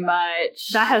 That's too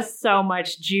much. That has so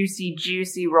much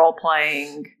juicy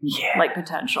role-playing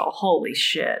potential. Holy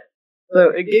shit. So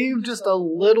it gave just a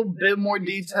little bit more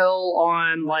detail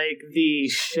on the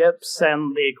ships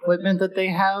and the equipment that they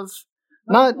have.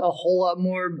 Not a whole lot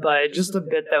more, but just a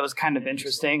bit that was kind of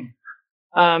interesting.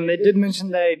 It did mention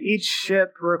that each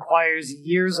ship requires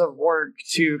years of work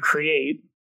to create.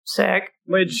 Sick.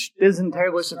 Which isn't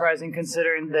terribly surprising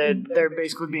considering that they're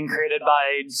basically being created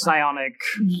by psionic.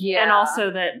 Yeah. And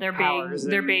also that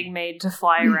they're being made to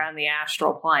fly around the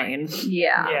astral plane.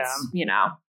 Yeah. Yeah.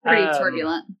 Pretty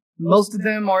turbulent. Most of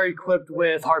them are equipped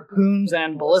with harpoons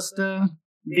and ballista.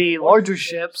 The larger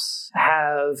ships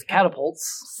have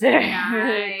catapults.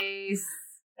 Nice.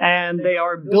 And they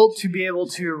are built to be able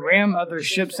to ram other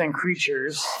ships and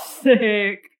creatures.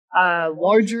 Sick.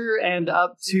 larger and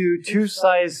up to 2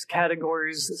 size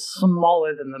categories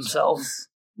smaller than themselves.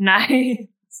 Nice.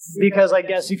 Because I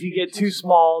guess if you get too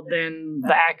small, then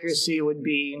the accuracy would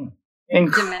be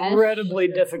incredibly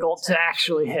difficult to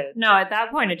actually hit. No, at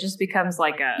that point it just becomes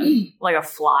like a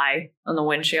fly on the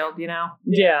windshield, you know?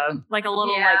 Yeah. Like a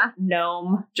little like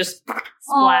gnome just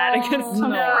splat against the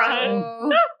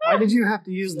front. Why did you have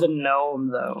to use the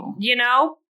gnome though? You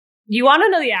know? You want to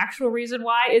know the actual reason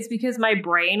why? It's because my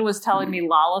brain was telling me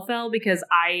Lalafell because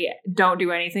I don't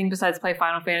do anything besides play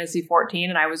Final Fantasy XIV,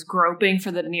 and I was groping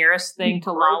for the nearest thing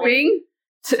to Lalafell.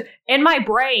 In my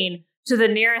brain, to the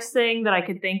nearest thing that I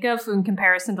could think of in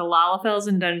comparison to Lalafells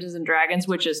in Dungeons & Dragons,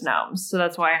 which is gnomes. So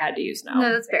that's why I had to use gnome.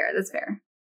 No, that's fair.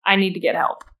 I need to get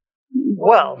help.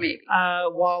 Well, maybe.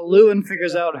 While Lewin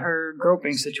figures out her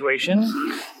groping situation,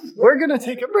 we're going to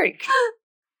take a break.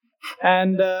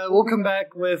 And we'll come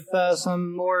back with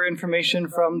some more information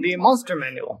from the monster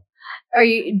manual. Are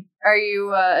you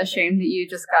ashamed that you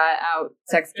just got out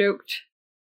sex joked?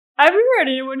 I haven't heard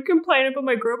anyone complain about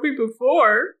my groping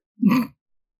before.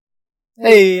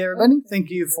 Hey everybody, thank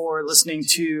you for listening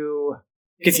to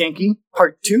Githyanki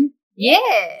Part 2. Yeah!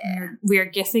 We are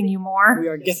githing you more. We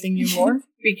are githing you more.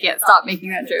 We can't stop making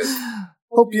that joke.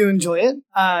 Hope you enjoy it.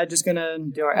 Just gonna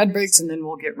do our ad breaks and then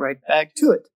we'll get right back to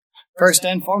it. First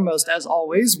and foremost, as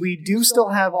always, we do still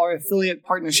have our affiliate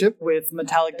partnership with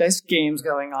Metallic Dice Games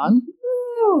going on.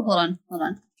 Ooh, hold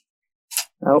on.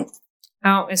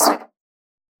 Oh, is it?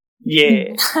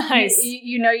 Yeah. Nice.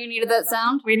 You know you needed that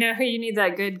sound? We know you need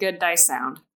that good dice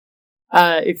sound.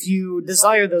 If you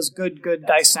desire those good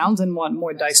dice sounds and want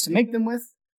more dice to make them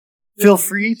with, feel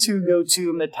free to go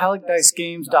to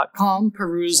metallicdicegames.com,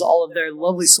 peruse all of their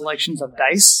lovely selections of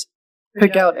dice,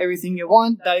 pick out everything you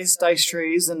want, dice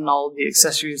trays, and all of the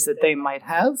accessories that they might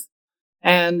have.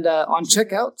 And on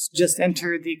checkout, just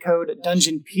enter the code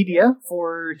DungeonPedia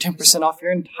for 10% off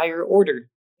your entire order.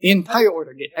 The entire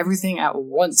order. Get everything at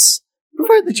once,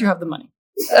 provided that you have the money.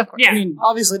 Of course. Yeah. I mean,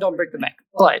 obviously don't break the bank,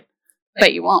 but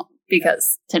you won't,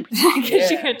 because 10%.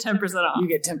 Because you get 10% off. You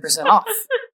get 10% off.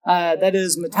 That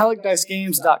is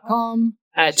metallicdicegames.com.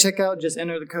 At checkout, just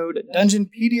enter the code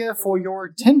DungeonPedia for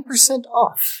your 10%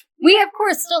 off. We, of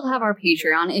course, still have our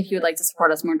Patreon if you would like to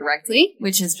support us more directly,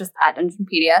 which is just at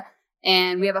Dungeonpedia.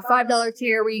 And we have a $5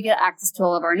 tier where you get access to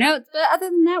all of our notes. But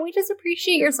other than that, we just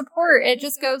appreciate your support. It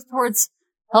just goes towards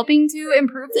helping to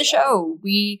improve the show.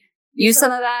 We use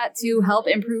some of that to help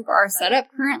improve our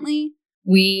setup currently.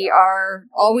 We are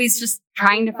always just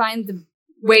trying to find the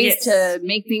ways to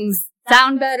make things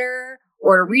sound better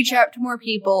or to reach out to more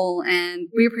people. And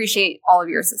we appreciate all of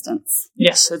your assistance.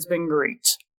 Yes, it's been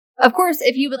great. Of course,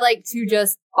 if you would like to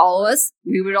just follow us,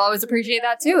 we would always appreciate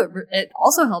that too. It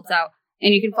also helps out.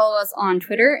 And you can follow us on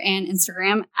Twitter and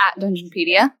Instagram at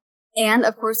Dungeonpedia. And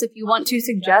of course, if you want to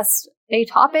suggest a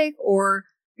topic or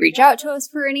reach out to us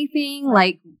for anything,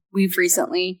 like we've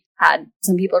recently had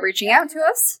some people reaching out to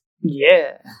us.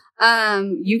 Yeah.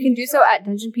 You can do so at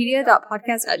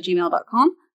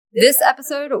dungeonpedia.podcast@gmail.com. This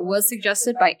episode was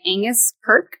suggested by Angus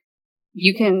Kirk.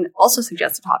 You can also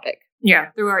suggest a topic.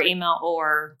 Yeah, through our email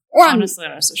or honestly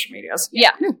on our social medias.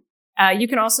 Yeah. You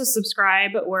can also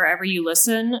subscribe wherever you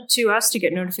listen to us to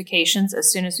get notifications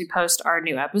as soon as we post our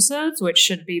new episodes, which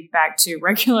should be back to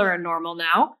regular and normal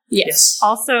now. Yes.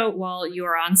 Also, while you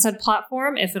are on said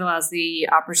platform, if it allows the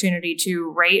opportunity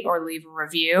to rate or leave a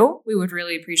review, we would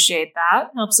really appreciate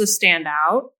that. Helps us stand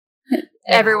out.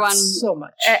 Everyone so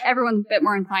much. Everyone's a bit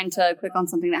more inclined to click on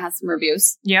something that has some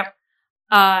reviews. Yep.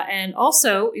 And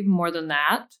also, even more than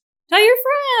that, tell your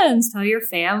friends, tell your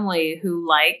family who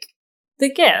like the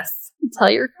Gith.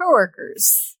 Tell your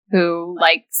coworkers who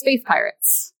like space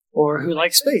pirates. Or who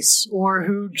like space. Or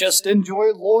who just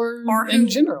enjoy lore in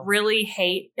general. Really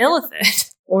hate Illithid.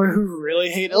 Or who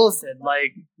really hate Illithid.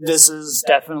 Like, this is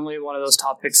definitely one of those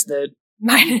topics that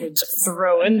you could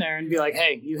throw in there and be like,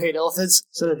 hey, you hate Illithids?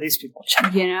 So do these people.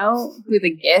 You know who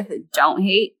the Gith don't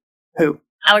hate? Who?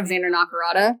 Alexander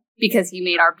Nakarada. Because he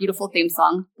made our beautiful theme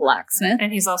song, Blacksmith.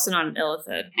 And he's also not an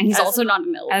Illithid. And he's also not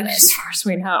an Illithid. As far as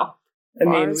we know. I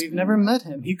mean, we've never met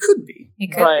him. He could be. He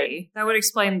could be. That would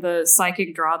explain the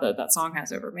psychic draw that song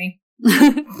has over me.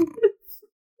 Well,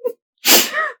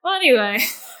 anyway.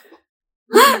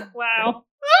 Wow.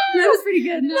 That was pretty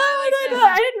good. No,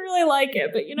 I didn't really like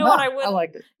it, but you know what I would... I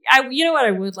liked it. You know what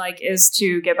I would like is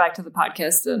to get back to the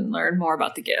podcast and learn more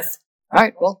about the Gith. All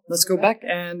right, well, let's go back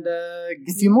and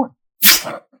give you more.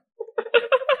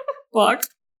 Fuck.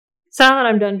 So now that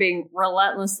I'm done being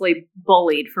relentlessly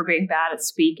bullied for being bad at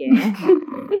speaking,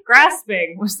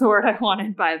 grasping was the word I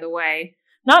wanted, by the way.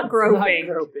 Not groping.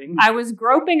 Not groping. I was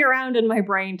groping around in my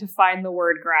brain to find the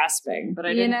word grasping, but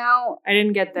I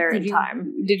didn't get there in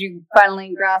time. Did you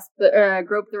finally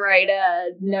grope the right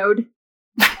node?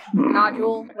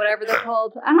 Nodule? Whatever they're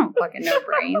called? I don't fucking know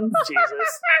brains.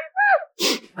 Jesus.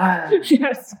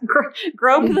 Yes.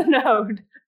 Grope the node.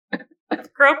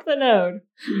 Grope the node.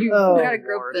 You gotta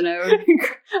grope the node.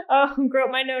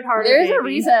 Grope my node harder. There's a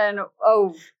reason.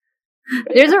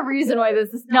 There's a reason why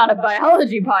this is not a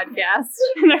biology podcast.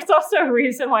 And there's also a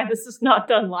reason why this is not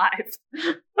done live.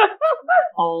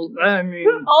 All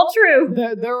true.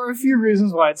 There are a few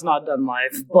reasons why it's not done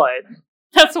live, but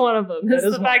that's one of them. It's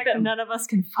the fact that none of us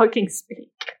can fucking speak.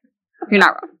 You're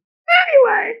not wrong.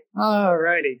 Anyway.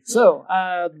 Alrighty. So,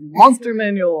 Monster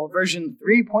Manual version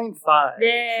 3.5.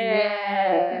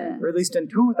 Yeah. Released in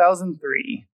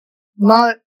 2003.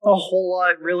 Not a whole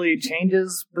lot really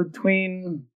changes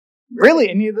between really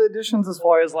any of the editions as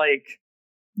far as like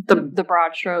the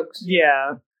broad strokes.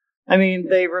 Yeah. I mean,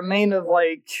 they remain of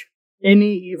like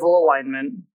any evil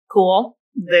alignment. Cool.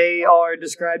 They are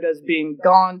described as being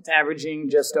gaunt, averaging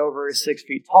just over 6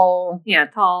 feet tall. Yeah,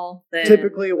 tall.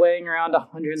 Typically weighing around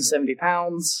 170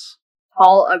 pounds.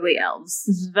 Tall, ugly elves.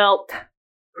 Svelte.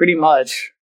 Pretty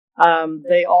much.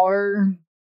 They are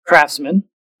craftsmen.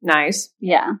 Nice.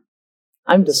 Yeah.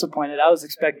 I'm disappointed. I was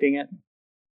expecting it.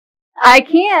 I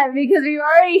can't because we've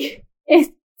already...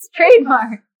 It's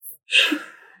trademarked.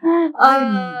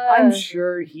 I'm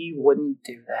sure he wouldn't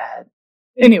do that.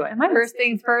 Anyway. First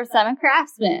things first, I'm a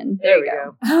craftsman. There we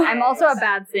go. I'm also a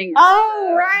bad singer.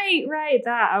 Oh, right.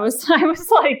 That I was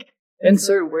like...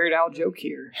 Insert Weird Al joke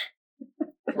here.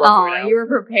 Oh, you were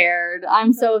prepared.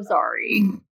 I'm so sorry.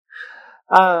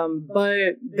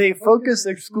 But they focus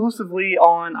exclusively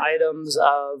on items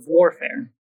of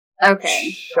warfare.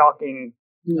 Okay. Shocking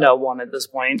no one at this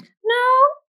point.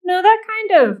 No, that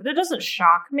doesn't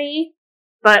shock me.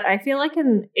 But I feel like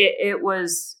it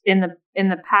was in the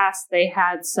past they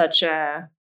had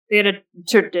a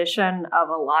tradition of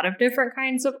a lot of different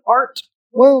kinds of art.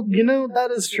 Well,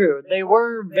 that is true. They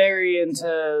were very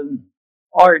into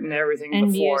art and everything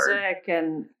and before. Music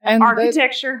and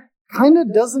architecture. Kind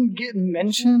of doesn't get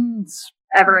mentioned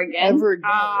ever again, really.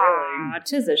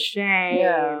 'Tis a shame.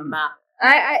 Yeah.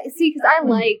 I see, because I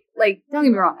like don't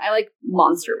get me wrong, I like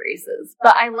monster races,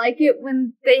 but I like it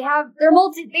when they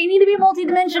need to be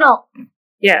multi-dimensional.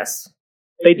 Yes.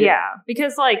 They do. Yeah,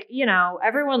 because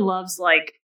everyone loves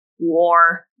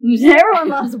war. Everyone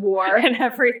loves war and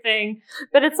everything,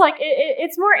 but it's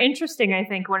it's more interesting, I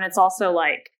think, when it's also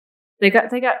they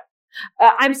got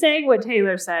I'm saying what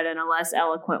Taylor said in a less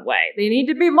eloquent way. They need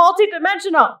to be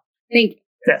multi-dimensional. Thank you.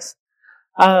 Yes.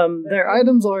 Their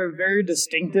items are very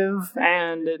distinctive,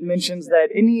 and it mentions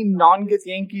that any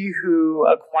non-Githyanki who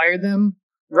acquire them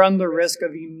run the risk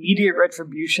of immediate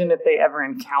retribution if they ever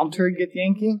encounter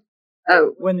Githyanki.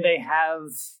 Oh. When they have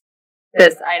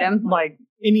this item?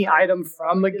 Any item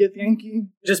from a Githyanki,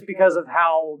 just because of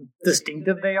how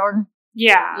distinctive they are.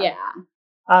 Yeah. Yeah.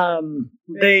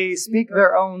 They speak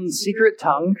their own secret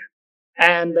tongue,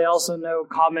 and they also know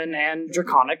Common and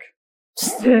Draconic.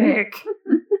 Sick.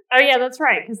 Oh, yeah, that's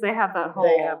right, because they have that whole...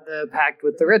 They have the pact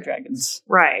with the Red Dragons.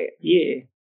 Right. Yeah.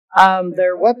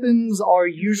 Their weapons are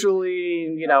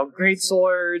usually, great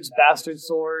swords, bastard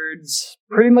swords,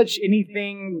 pretty much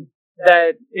anything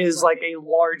that is a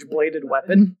large bladed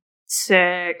weapon.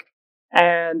 Sick.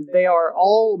 And they are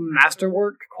all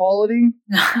masterwork quality.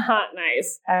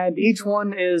 Nice. And each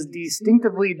one is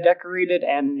distinctively decorated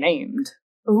and named.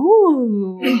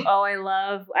 Ooh. Oh, I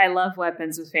love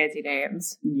weapons with fancy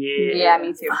names. Yeah. Yeah,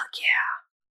 me too. Fuck yeah.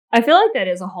 I feel like that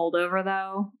is a holdover,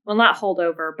 though. Well, not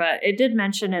holdover, but it did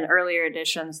mention in earlier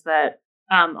editions that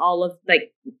all of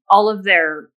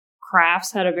their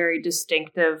crafts had a very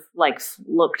distinctive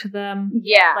look to them.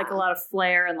 Yeah. A lot of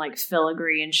flair and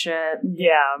filigree and shit.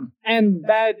 Yeah. And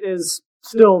that is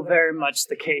still very much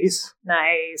the case.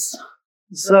 Nice.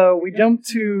 So we jump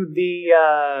to the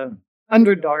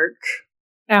Underdark.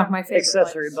 Oh, my favorite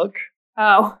accessory book.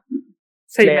 Oh.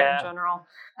 So you Yeah. in general.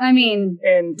 I mean...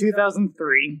 In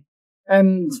 2003.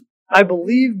 And I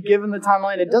believe, given the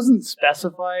timeline, it doesn't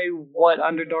specify what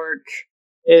Underdark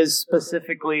is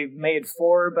specifically made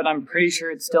for, but I'm pretty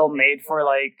sure it's still made for,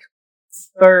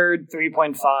 third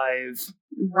 3.5.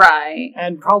 Right.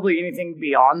 And probably anything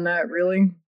beyond that,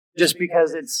 really. Just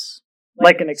because it's,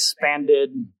 an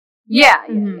expanded... Yeah.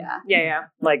 Yeah.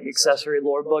 Accessory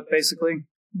lore book, basically.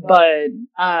 But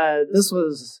this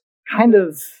was kind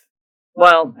of,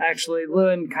 actually,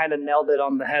 Lewin kind of nailed it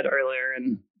on the head earlier,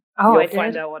 and you'll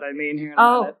find out what I mean here in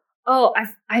a minute. Oh,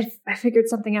 I figured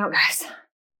something out, guys.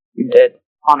 You did.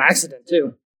 On accident,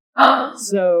 too.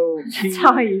 So That's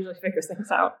how I usually figure things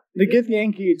out. the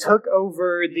Githyanki took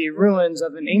over the ruins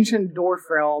of an ancient dwarf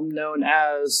realm known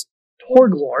as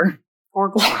Torglor.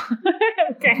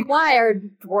 Okay. Why are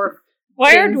dwarf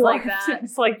Why are things dwarves like that?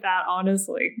 things like that,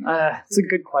 honestly? It's a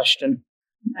good question.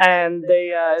 And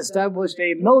they established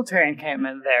a military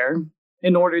encampment there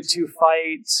in order to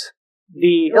fight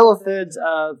the Illithids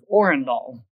of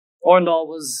Orendal. Orendal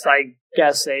was, I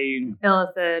guess, a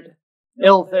Illithid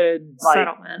Illithid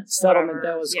settlement whatever.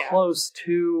 that was Yeah. close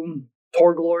to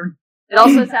Torglor. It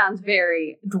also sounds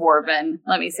very dwarven.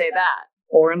 Let me say that.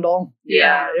 Orendal?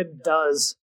 Yeah. It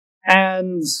does.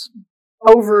 And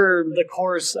over the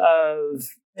course of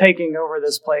taking over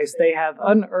this place, they have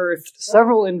unearthed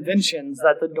several inventions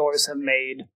that the Doors have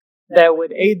made that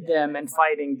would aid them in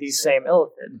fighting these same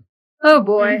Illithid. Oh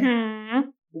boy.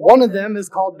 Mhm. One of them is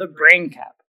called the Brain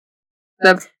Cap.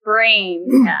 The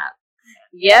brain cap.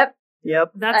 Yep.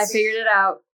 Yep. I figured it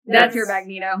out. That's your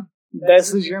Magneto.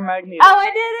 This is your Magneto. Oh,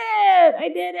 I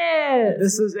did it!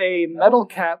 This is a metal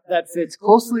cap that fits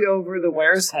closely over the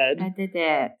wearer's head. I did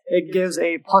it. It gives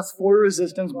a +4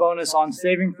 resistance bonus on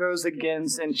saving throws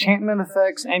against enchantment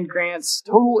effects and grants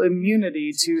total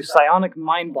immunity to psionic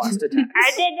mind blast attacks.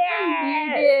 I did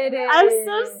You it! did it. I'm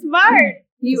so smart!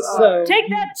 You So- are. Take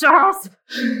that, Charles!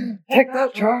 Take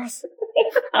that, Charles.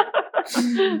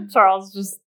 Charles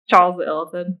the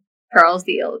Illithid. Charles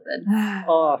the Illithid.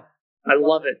 Oh, I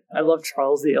love it. I love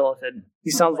Charles the Illithid.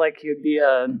 He sounds like he would be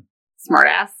a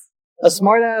Smartass.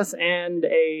 smartass and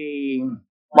a,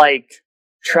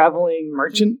 traveling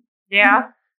merchant. Yeah?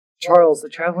 Charles, the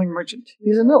traveling merchant.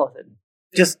 He's an Illithid.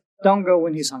 Just don't go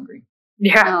when he's hungry.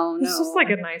 Yeah. Oh, It's no. just like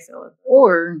a nice Illithid.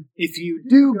 Or, if you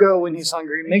do go when he's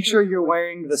hungry, make sure you're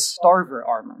wearing the Starver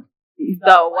armor.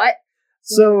 The what?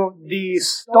 So, the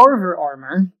Starver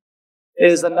armor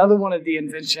is another one of the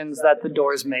inventions that the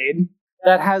Doors made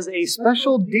that has a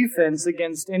special defense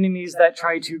against enemies that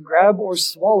try to grab or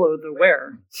swallow the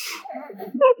wearer.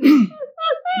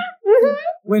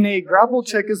 When a grapple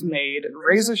check is made,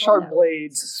 razor-sharp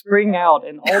blades spring out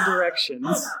in all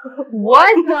directions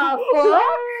What the fuck?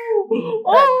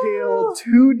 that deal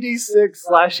 2d6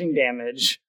 slashing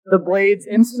damage. The blades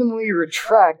instantly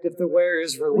retract if the wearer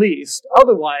is released.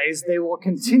 Otherwise, they will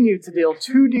continue to deal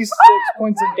 2d6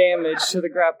 points of damage to the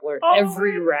grappler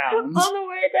every round. On the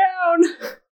way down.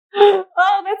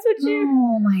 Oh, that's what you.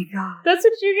 Oh my god. That's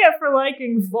what you get for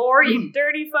liking Vor, you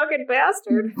dirty fucking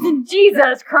bastard.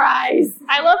 Jesus Christ.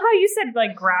 I love how you said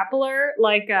grappler,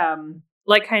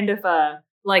 kind of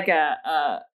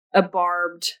a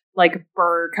barbed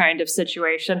burr kind of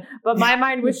situation. But my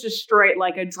mind was just straight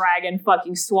like a dragon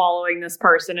fucking swallowing this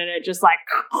person, and it just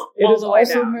It all is the way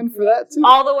also down. meant for that too.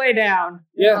 All the way down.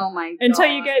 Yeah. Oh my god. Until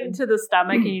you get into the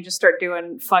stomach and you just start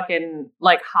doing fucking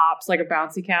hops like a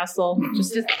bouncy castle.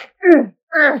 Just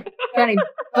trying to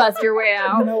bust your way You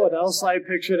out. know what else I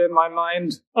pictured in my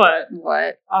mind? what?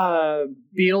 What?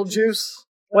 Beetlejuice.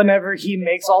 Whenever he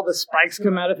makes all the spikes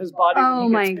come out of his body, Oh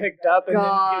when he gets my picked up and then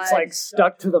God. he gets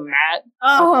stuck to the mat.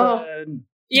 Oh, The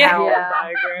yeah. tower Yeah.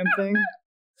 diagram thing.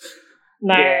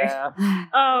 Nice. Yeah.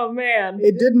 Oh man.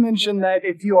 It did mention that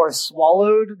if you are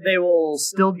swallowed, they will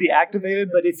still be activated,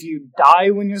 but if you die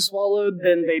when you're swallowed,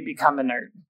 then they become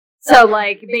inert. So,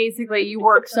 basically, you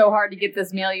work so hard to get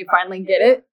this meal, you finally get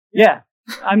it? Yeah.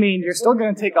 I mean, you're still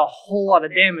going to take a whole lot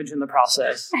of damage in the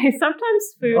process. Hey,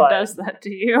 sometimes food But- does that to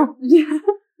you.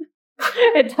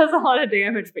 It does a lot of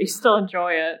damage, but you still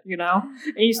enjoy it, And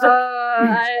you still,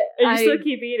 I still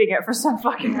keep eating it for some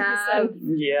fucking have.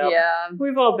 reason. Yeah. Yeah.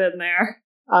 We've all been there.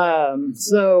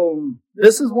 So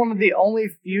this is one of the only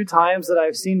few times that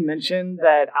I've seen mentioned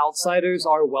that outsiders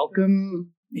are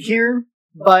welcome here,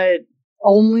 but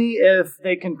only if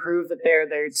they can prove that they're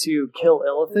there to kill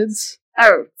Illithids.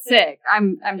 Oh, sick.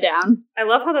 I'm down. I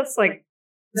love how that's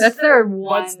That's their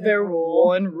one That's their rule.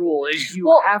 one rule, is you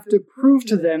Well- have to prove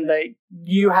to them that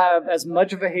you have as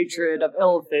much of a hatred of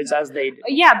Illithids as they do.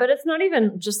 Yeah, but it's not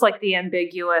even just the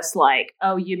ambiguous,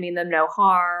 oh, you mean them no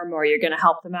harm, or you're going to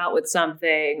help them out with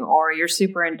something, or you're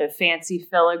super into fancy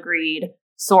filigreed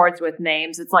swords with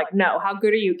names. It's no, how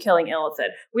good are you killing Illithid?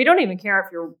 We don't even care if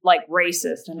you're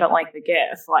racist and don't like the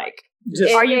gift.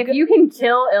 Just If you can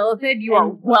kill Illithid, you are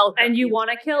welcome. And you want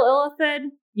to kill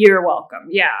Illithid, you're welcome.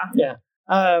 Yeah.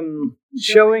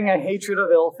 showing a hatred of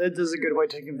Illithids is a good way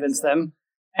to convince them.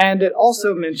 And it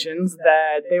also mentions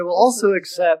that they will also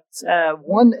accept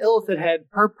one Illithid head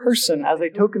per person as a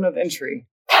token of entry.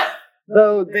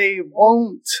 Though they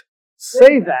won't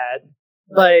say that,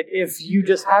 but if you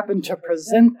just happen to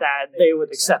present that, they would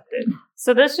accept it.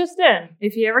 So this just in.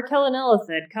 If you ever kill an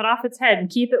Illithid, cut off its head and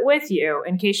keep it with you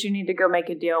in case you need to go make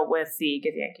a deal with the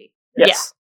Githyanki.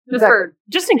 Yes.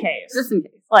 Just in case. Just in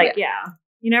case. Like, yeah.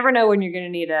 You never know when you're going to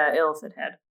need a Illithid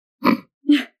head.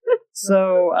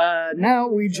 So now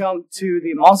we jump to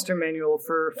the monster manual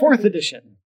for 4th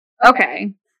edition.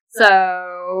 Okay.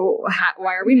 So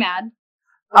why are we mad?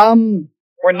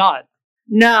 We're not.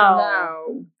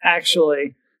 No.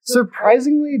 Actually.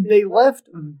 Surprisingly, they left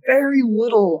very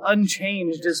little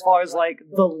unchanged as far as, like,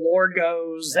 the lore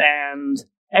goes, and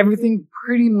everything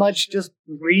pretty much just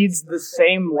reads the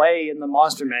same way in the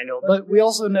monster manual. But we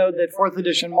also know that 4th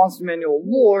edition monster manual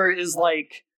lore is,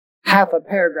 like, half a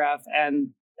paragraph, and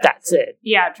that's it.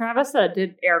 Yeah, Travis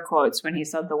did air quotes when he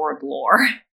said the word lore.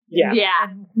 Yeah.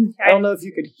 I don't know if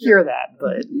you could hear that,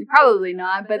 but... Probably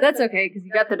not, but that's okay, because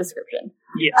you got the description.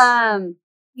 Yes.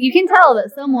 You can tell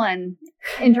that someone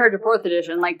in charge of 4th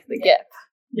edition liked the GIF.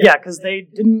 Yeah, because they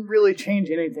didn't really change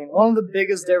anything. One of the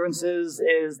biggest differences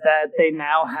is that they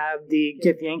now have the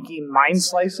Githyanki Mind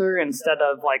Slicer instead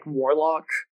of, like, Warlock.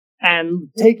 And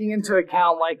taking into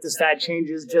account, like, the stat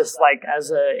changes just, like,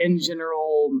 as in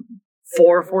general...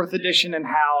 for 4th edition and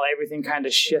how everything kind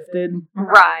of shifted.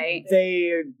 Right.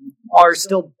 They are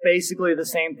still basically the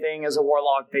same thing as a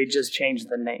Warlock, they just changed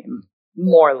the name.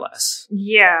 More or less.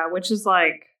 Yeah, which is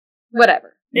like...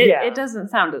 Whatever. It doesn't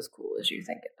sound as cool as you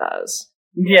think it does.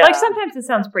 Yeah. Like, sometimes it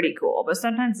sounds pretty cool, but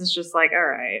sometimes it's just like,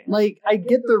 alright. Like, I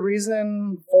get the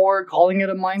reason for calling it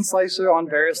a Mind Slicer on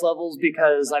various levels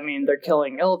because, I mean, they're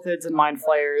killing Illithids and Mind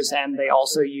Flayers, and they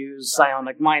also use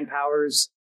psionic mind powers.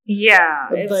 Yeah.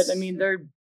 But, I mean,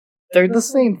 they're the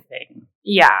same thing.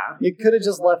 Yeah. You could have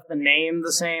just left the name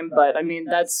the same, but, I mean,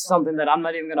 that's something that I'm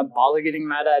not even going to bother getting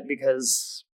mad at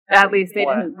because... At least they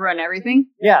didn't ruin everything?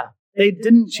 Yeah. They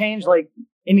didn't change, like,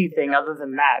 anything other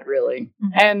than that, really.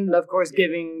 Mm-hmm. And, of course,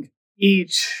 giving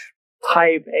each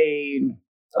type a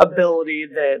ability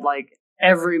that, like,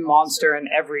 every monster and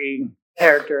every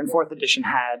character in 4th edition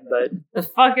had, but... The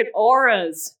fucking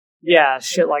auras! Yeah,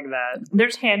 shit like that. They're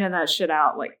just handing that shit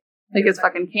out, like it's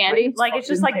fucking candy? Like it's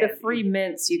just like candy. The free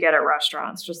mints you get at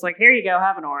restaurants. Just like, here you go,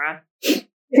 have an aura.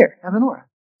 Here, have an aura.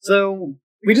 So,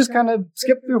 we just kind of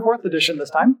skip through 4th edition this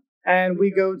time. And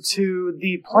we go to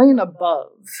the plane above.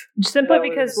 Simply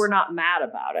because we're not mad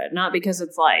about it. Not because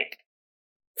it's like,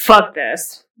 fuck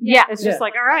this. Yeah. It's just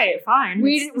like, all right, fine.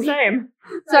 It's the same.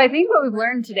 So I think what we've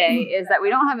learned today is that we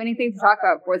don't have anything to talk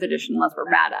about 4th edition unless we're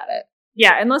mad at it.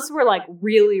 Yeah, unless we're like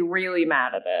really, really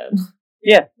mad at it.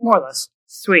 Yeah, more or less.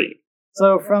 Sweet.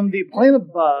 So from the plane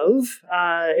above,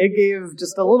 it gave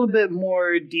just a little bit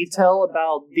more detail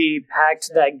about the pact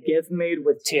that Gith made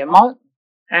with Tiamat.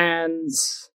 And...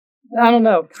 I don't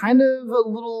know, kind of a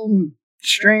little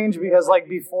strange because, like,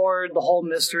 before the whole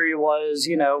mystery was,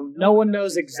 you know, no one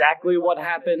knows exactly what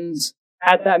happened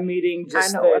at that meeting.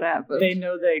 Just I know what happened. They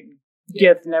know that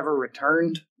Gith never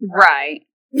returned. Right.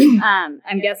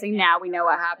 I'm guessing now we know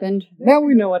what happened. Now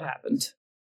we know what happened.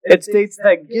 It states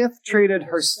that Gith traded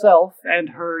herself and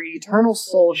her eternal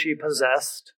soul she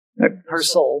possessed. Her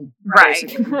soul. Right.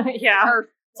 Yeah.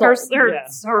 Her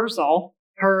soul.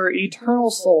 Her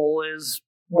eternal soul is...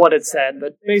 what it said,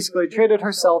 but basically traded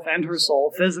herself and her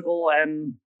soul, physical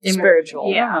and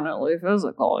spiritual. Yeah, definitely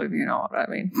physical, if you know what I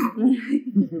mean.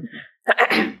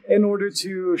 In order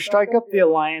to strike up the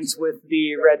alliance with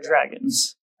the Red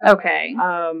Dragons. Okay.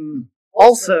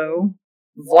 Also,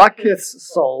 Vlakith's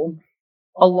soul,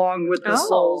 along with the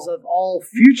souls of all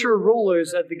future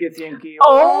rulers of the Githyanki,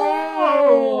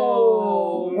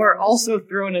 were also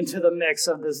thrown into the mix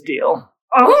of this deal.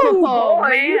 Oh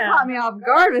boy, you caught me off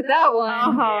guard with that one.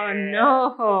 Oh,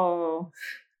 no.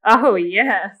 Oh,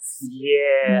 yes.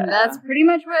 Yeah. That's pretty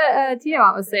much what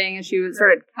Tiamat was saying as she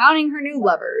started counting her new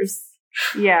lovers.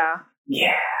 Yeah.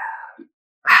 Yeah.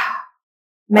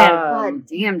 Man, God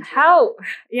damn. I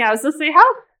was going to say,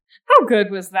 how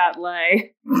good was that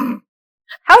lay?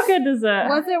 How good does it...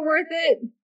 Was it worth it?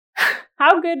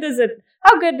 How good does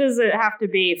it have to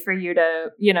be for you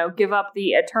to, you know, give up the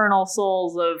eternal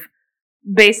souls of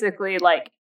basically,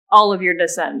 like, all of your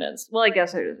descendants? Well, I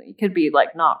guess it could be,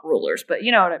 like, not rulers, but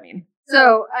you know what I mean.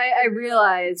 So, I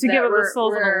realized to give up the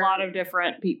souls of a lot of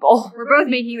different people. We're both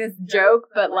making this joke,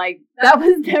 but, like, that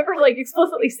was never, like,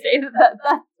 explicitly stated that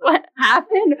that's what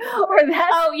happened, or that...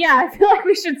 Oh, yeah, I feel like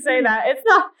we should say that. It's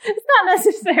not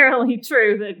necessarily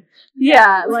true that...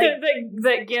 Yeah, like...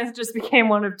 that Gith just became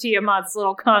one of Tiamat's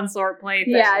little consort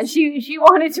playthings. Yeah, she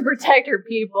wanted to protect her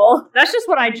people. That's just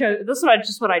what I chose.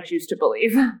 That's what I choose to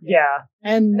believe. Yeah,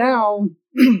 and now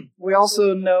we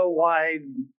also know why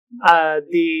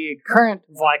the current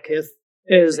Vlakith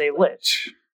is a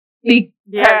lich.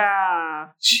 Yeah,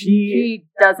 she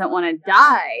doesn't want to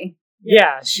die.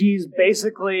 Yeah, she's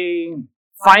basically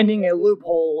finding a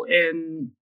loophole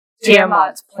in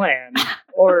Tiamat's plan.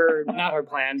 Or, not her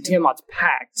plan, Tiamat's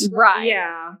pact. Right.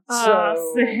 Yeah. So,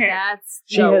 That's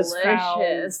she has delicious.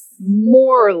 found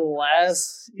more or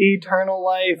less eternal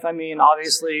life. I mean,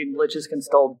 obviously, liches can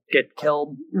still get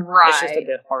killed. Right. It's just a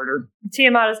bit harder.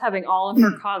 Tiamat is having all of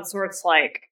her consorts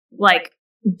like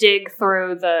dig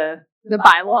through the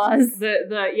bylaws.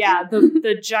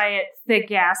 the giant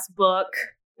thick ass book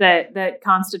that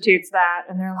constitutes that,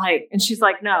 and they're like, and she's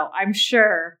like, no, I'm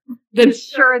sure I'm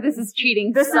sure this is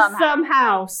cheating. this is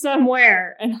somehow,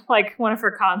 somewhere. And like one of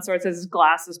her consorts has his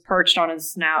glasses perched on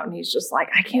his snout, and he's just like,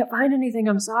 I can't find anything,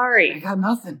 I'm I sorry. got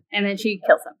nothing. And then she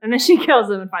kills him. And then she kills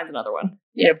him and finds another one.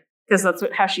 Yep. Because that's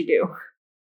how she do.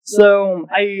 So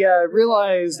I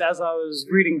realized as I was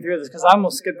reading through this, because I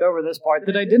almost skipped over this part,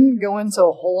 that I didn't go into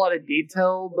a whole lot of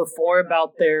detail before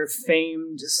about their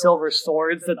famed silver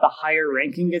swords that the higher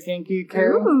ranking Githyanki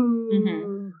carry.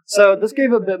 Mm-hmm. So this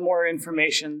gave a bit more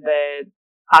information that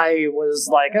I was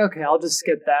like, okay, I'll just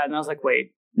skip that. And I was like,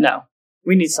 wait, no,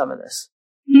 we need some of this.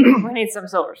 We need some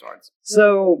silver swords.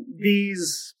 So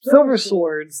these silver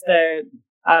swords that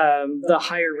the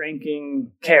higher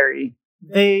ranking carry,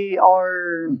 they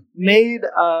are made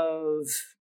of,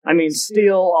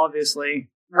 steel, obviously,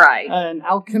 Right. an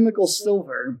alchemical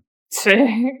silver, That just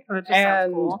sounds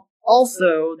and cool.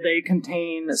 also they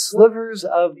contain slivers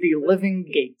of the living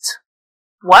gate.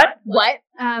 What?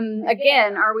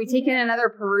 Again, are we taking another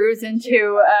peruse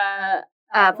into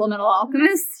Full Metal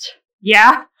Alchemist?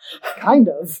 Yeah. Kind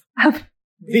of.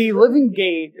 The living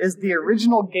gate is the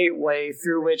original gateway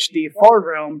through which the Far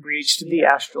Realm breached the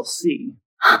Astral Sea.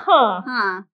 Huh.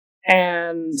 Huh.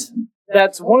 And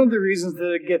that's one of the reasons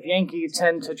the Githyanki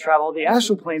tend to travel the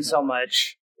astral plane so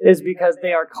much, is because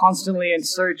they are constantly in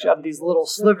search of these little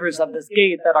slivers of this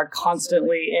gate that are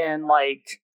constantly in,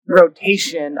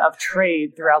 rotation of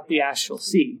trade throughout the astral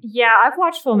sea. Yeah, I've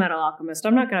watched Full Metal Alchemist.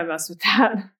 I'm not gonna mess with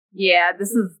that. Yeah,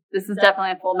 this is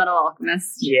definitely a Full Metal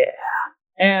Alchemist. Yeah.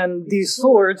 And these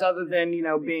swords, other than,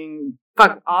 being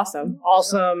Fuck, awesome.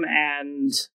 awesome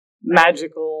and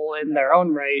magical in their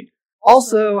own right,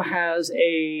 also has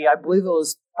I believe it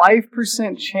was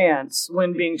 5% chance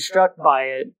when being struck by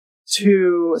it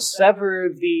to sever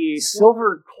the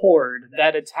silver cord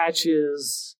that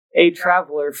attaches a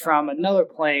traveler from another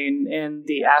plane in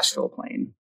the astral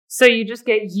plane. So you just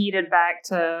get yeeted back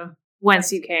to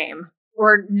whence you came.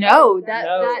 Or no,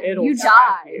 It'll you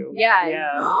trap die. you.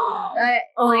 Yeah.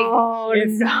 Oh,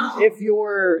 If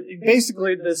you're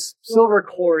basically, this silver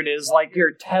cord is like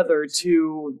your tether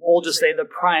to, we'll just say, the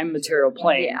prime material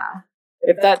plane. Yeah.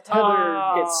 If that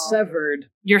tether gets severed,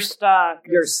 you're stuck.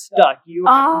 you're stuck. You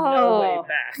have no way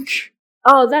back.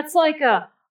 Oh, that's like Yeah.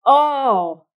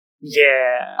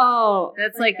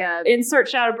 That's like a insert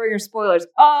Shadowbringer spoilers.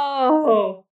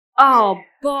 Oh,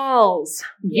 balls.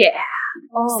 yeah.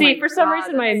 Oh See, my for some God,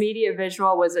 reason, my immediate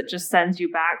visual was it just sends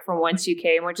you back from whence you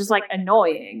came, which is like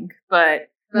annoying. But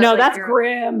no, like that's you're-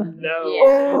 grim. No.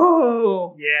 Yeah.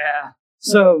 Oh, Yeah.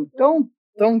 So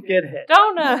don't get hit.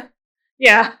 don't.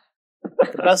 Yeah,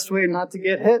 The best way not to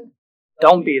get hit,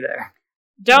 don't be there.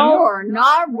 don't. You're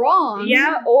not wrong.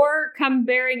 Yeah, or come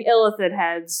bearing Illithid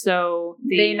heads, so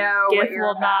They know what Gith you're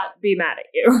will about. not be mad at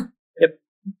you.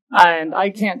 And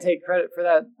I can't take credit for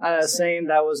that saying.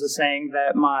 That was a saying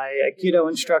that my Aikido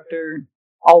instructor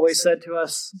always said to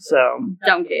us. So,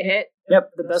 Don't get hit.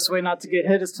 yep, the best way not to get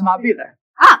hit is to not be there.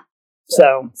 Ah.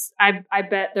 So, I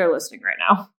bet they're listening right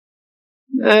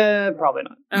now. probably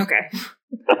not. Okay.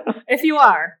 If you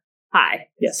are, hi.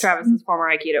 Yes. Travis's former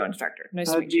Aikido instructor. Nice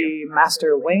to That would meet you. be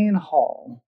Master Wayne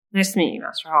Hall. Nice to meet you,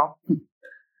 Master Hall.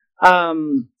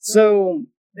 So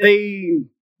they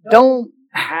don't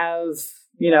have,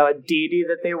 a deity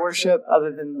that they worship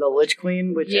other than the Lich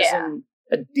Queen, which Yeah. isn't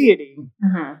a deity.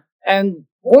 Mm-hmm. And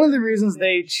one of the reasons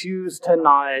they choose to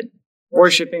not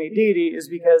worship any deity is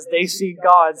because they see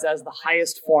gods as the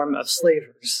highest form of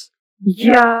slavers.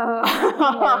 Yeah.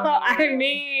 I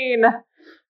mean.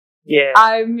 Yeah.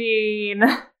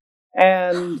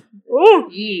 And Ooh.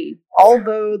 Yee.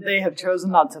 although they have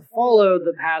chosen not to follow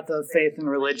the path of faith and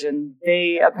religion,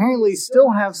 they apparently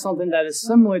still have something that is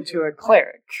similar to a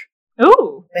cleric.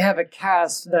 Ooh. They have a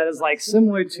caste that is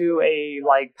similar to a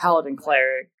paladin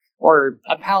cleric, or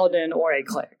a paladin or a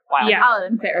cleric. Wow. Yeah.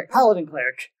 Paladin A cleric. paladin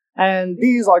cleric. And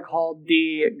these are called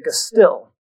the Gastil.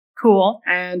 Cool.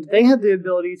 And they have the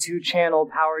ability to channel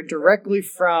power directly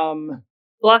from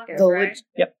Bluckers, the right? Lich,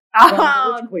 from the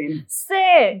Oh, Lich Queen.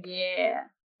 sick. Yeah.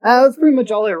 That's pretty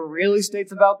much all it really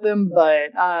states about them,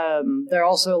 but they're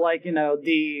also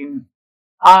the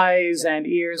eyes and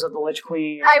ears of the Lich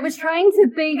Queen. I was trying to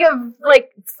think of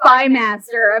Spy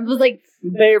Master. I was like,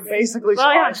 They're basically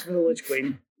Well, yeah. spies for the Lich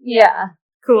Queen. yeah.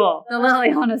 Cool. the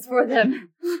Liliana's for them.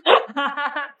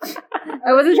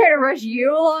 I wasn't trying to rush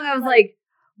you along. I was like,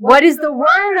 what is the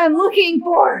word I'm looking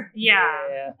for?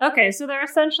 Yeah. Okay, so they're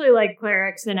essentially like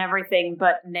clerics and everything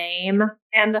but name,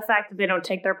 and the fact that they don't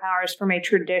take their powers from a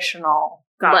traditional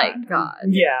god. Like God.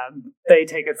 Yeah, they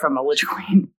take it from a Lich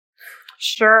Queen.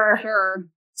 Sure.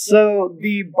 So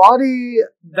the body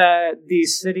that the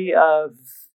city of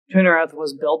Tu'narath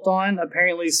was built on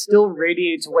apparently still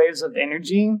radiates waves of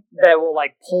energy that will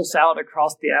like pulse out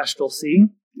across the astral sea.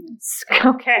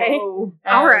 Okay. Whoa.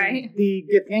 All right. The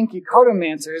Githyanki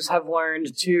cartomancers have learned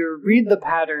to read the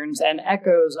patterns and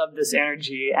echoes of this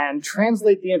energy and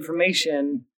translate the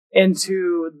information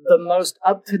into the most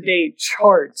up-to-date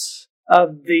charts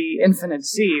of the Infinite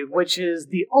Sea, which is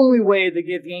the only way the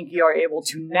Githyanki are able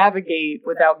to navigate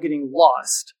without getting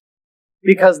lost.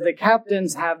 Because the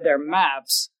captains have their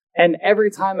maps, and every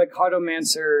time a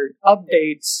cartomancer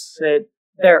updates it,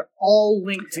 they're all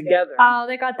linked together. Oh,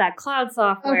 they got that cloud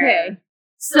software. Okay.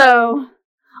 So,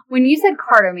 when you said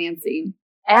cartomancy,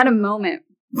 I had a moment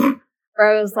where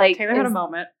I was like, Taylor had a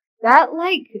moment. that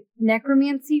like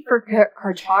necromancy for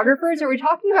cartographers? Are we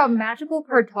talking about magical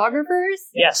cartographers?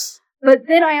 Yes. But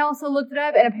then I also looked it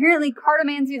up, and apparently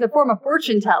cartomancy is a form of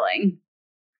fortune telling.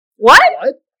 What?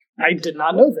 What? I did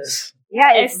not know this.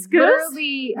 Yeah, it's Excuse?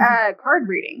 literally card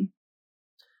reading.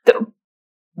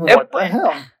 What the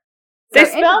hell? They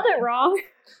So spelled anyway. it wrong.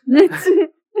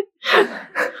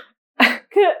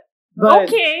 But,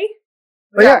 Okay.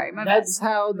 but yeah, Sorry, my bad. that's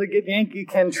how the Githyanki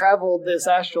can travel this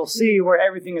astral sea where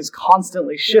everything is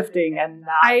constantly shifting and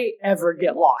not ever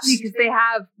get lost. Because they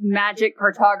have magic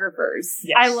cartographers.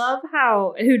 Yes. I love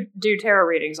who do tarot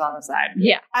readings on the side.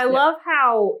 Yeah. I love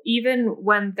how even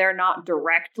when they're not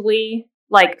directly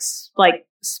like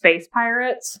space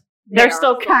pirates, they're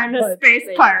still kind of but space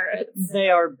they- pirates. They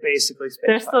are basically space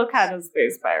They're still pirates. kind of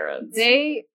space pirates.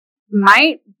 They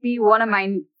might be one of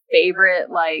my favorite,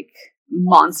 like,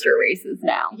 monster races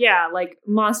now. Yeah, like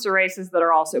monster races that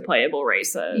are also playable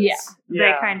races. Yeah. They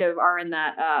Yeah. kind of are in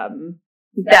that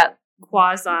That,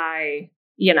 quasi,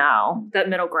 that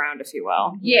middle ground, if you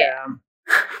will. yeah.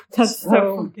 That's So-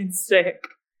 so fucking sick.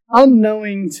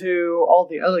 Unknowing to all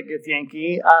the other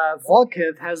Githyanki,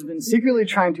 Volkith has been secretly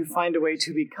trying to find a way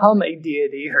to become a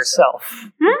deity herself.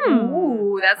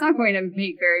 Ooh, that's not going to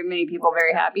make very many people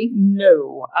very happy.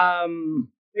 No.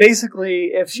 Basically,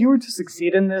 if she were to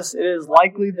succeed in this, it is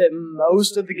likely that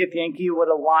most of the Githyanki would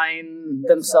align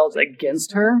themselves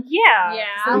against her. Yeah. Yeah.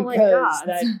 Oh my Because god.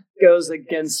 that goes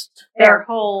against Their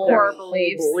whole core their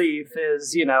beliefs. whole belief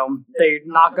is, they're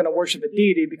not going to worship a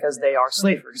deity because they are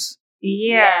slavers.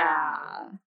 Yeah.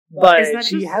 Is But that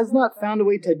she just- has not found a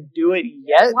way to do it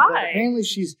yet. Why? But apparently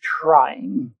she's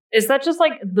trying. Is that just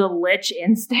like the lich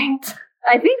instinct?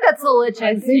 I think that's the Lich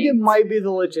I instinct. think it might be the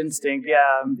Lich instinct,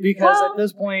 yeah. Because Well- at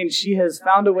this point, she has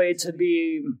found a way to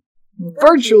be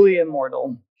virtually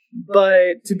immortal.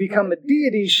 But to become a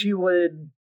deity, she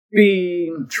would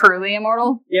be, Truly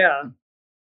immortal. yeah.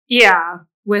 Yeah.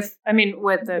 With the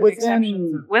Within-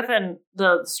 exceptions, within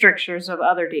the strictures of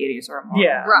other deities or more.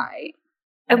 Yeah. Right.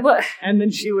 But And then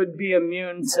she would be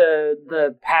immune to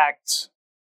the pact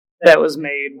that was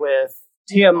made with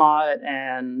Tiamat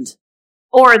and...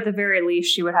 or at the very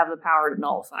least, she would have the power to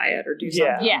nullify it or do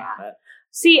something Yeah. with it.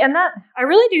 See, and that, I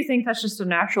really do think that's just a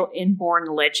natural inborn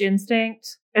lich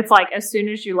instinct. It's like, as soon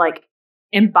as you, like,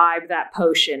 imbibe that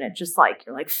potion, it just, like,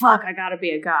 you're like, fuck, I gotta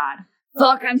be a god.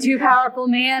 Fuck, I'm too powerful,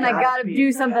 man. I Gotta gotta be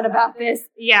do something about this.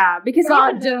 Yeah, because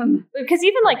Goddamn.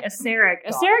 even like Aceric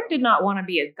did not want to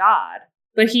be a god,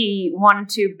 but he wanted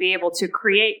to be able to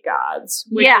create gods,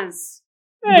 which Yeah. is,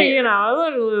 Weird.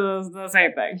 literally the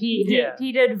same thing. Yeah.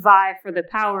 He did vie for the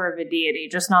power of a deity,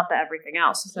 just not the everything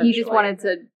else. He Essentially. just wanted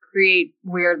to create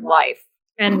weird life.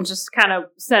 and just kind of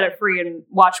set it free and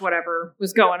watch whatever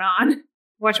was going on.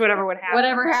 Watch whatever would happen.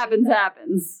 Whatever happens,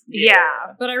 happens. Yeah,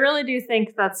 but I really do think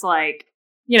that's like,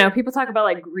 people talk about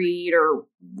like greed or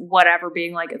whatever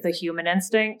being like the human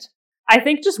instinct. I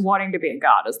think just wanting to be a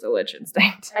god is the lich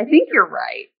instinct. I think you're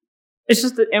right. It's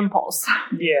just an impulse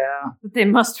Yeah. that they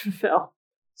must fulfill.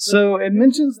 So it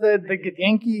mentions that the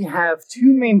Githyanki have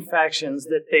two main factions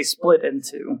that they split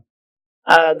into.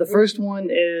 The first one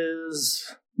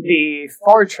is the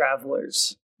Far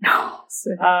Travelers.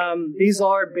 These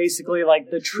are basically like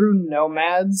the true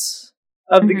nomads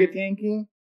of the Githyanki.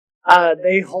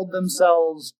 They hold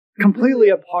themselves completely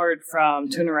apart from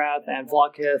Tu'narath and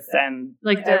Volkith and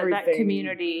Like that everything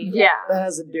community. Yeah. that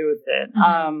has to do with it.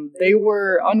 They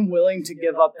were unwilling to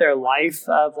give up their life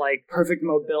of like perfect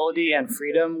mobility and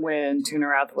freedom when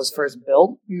Tu'narath was first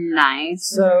built. Nice.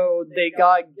 So they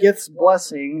got Gith's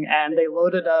blessing and they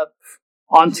loaded up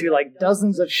onto like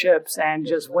dozens of ships and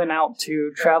just went out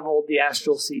to travel the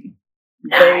astral sea.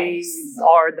 Nice. They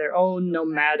are their own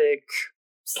nomadic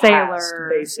sailor, caste,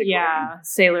 basically. Yeah,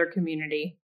 sailor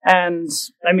community. And,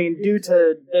 I mean, due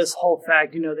to this whole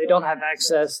fact, they don't have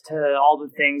access to all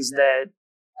the things that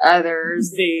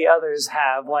the others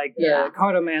have, like the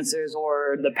Cartomancers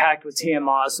or the Pact with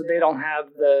Tiamat, so they don't have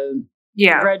the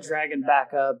Red Dragon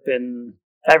backup and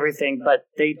everything, but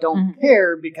they don't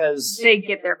care because they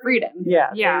get their freedom.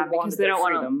 Yeah, because they don't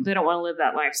want to live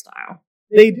that lifestyle.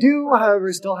 They do,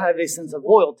 however, still have a sense of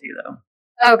loyalty, though.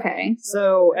 Okay.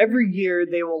 So every year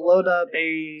they will load up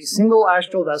a single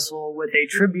astral vessel with a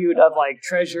tribute of like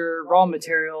treasure, raw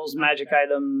materials, magic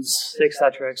items,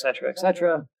 etc., etc.,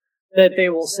 etc., that they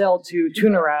will sell to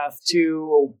Tunarath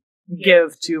to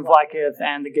give to Vlaakith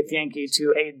and the Githyanki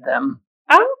to aid them.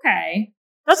 Okay.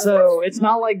 It's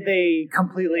not like they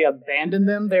completely abandoned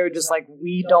them. They're just like,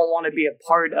 we don't want to be a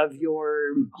part of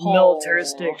your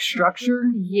militaristic structure.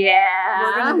 Yeah.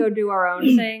 We're going to go do our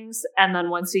own things, and then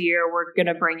once a year we're going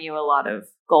to bring you a lot of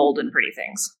gold and pretty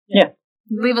things. Yeah.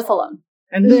 Leave us alone.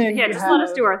 And then just let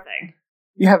us do our thing.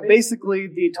 You have basically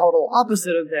the total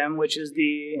opposite of them, which is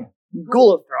the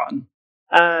Gulathron.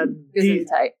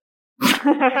 Gesundheit.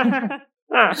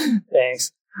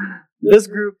 Thanks. This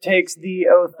group takes the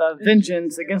oath of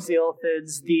vengeance against the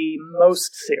Illithids the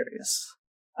most serious.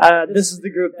 This is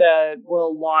the group that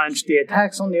will launch the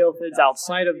attacks on the Illithids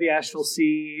outside of the Astral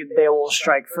Sea. They will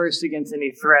strike first against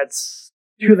any threats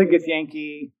to the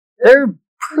Githyanki. They're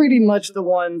pretty much the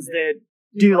ones that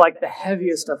do like the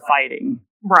heaviest of fighting.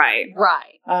 Right.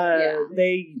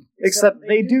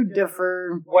 They do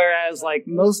differ, whereas like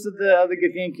most of the other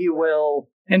Githyanki will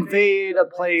invade a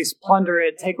place, plunder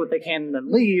it, take what they can, and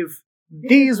then leave.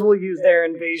 These will use their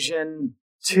invasion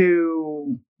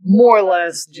to more or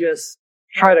less just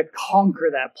try to conquer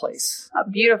that place.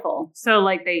 Beautiful. So,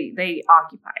 like, they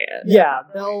occupy it. Yeah,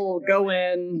 they'll go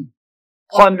in,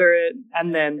 plunder it,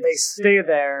 and then they stay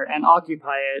there and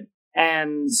occupy it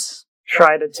and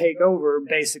try to take over,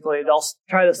 basically. They'll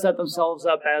try to set themselves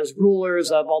up as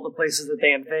rulers of all the places that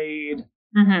they invade.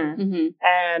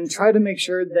 And try to make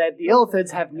sure that the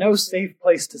Illithids have no safe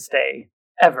place to stay,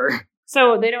 ever.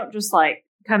 So they don't just, like,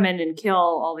 come in and kill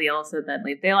all the Illithid then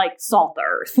leave. They, like, salt the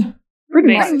earth.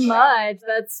 Pretty much.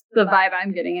 That's the vibe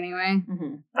I'm getting, anyway.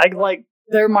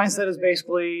 Their mindset is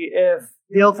basically, if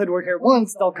the Illithid were here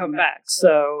once, they'll come back.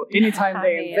 So, anytime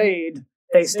they invade,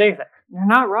 they stay there. You're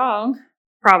not wrong.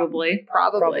 Probably.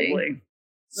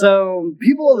 So,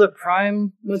 people of the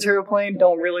Prime Material Plane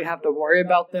don't really have to worry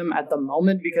about them at the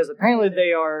moment because apparently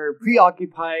they are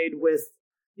preoccupied with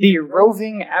the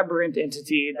roving aberrant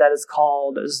entity that is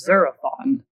called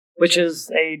Zerathon, which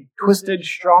is a twisted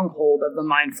stronghold of the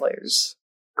Mind Flayers.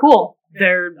 Cool.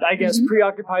 They're, I guess,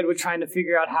 preoccupied with trying to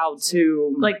figure out how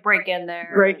to... like, break in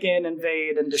there. Break in,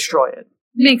 invade, and destroy it.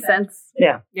 Makes sense.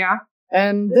 Yeah. Yeah.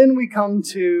 And then we come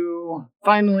to,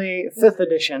 finally, 5th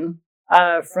edition.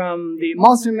 From the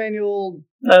Monster Manual,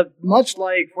 much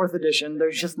like 4th edition,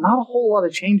 there's just not a whole lot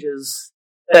of changes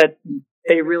that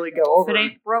they really go over. If it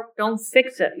ain't broke, don't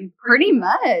fix it. Pretty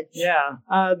much. Yeah.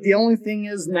 The only thing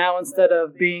is now, instead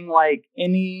of being like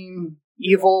any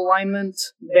evil alignment,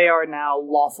 they are now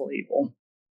lawful evil.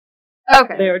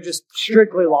 Okay. They are just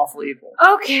strictly lawful evil.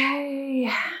 Okay.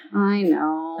 I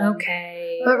know.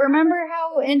 Okay. But remember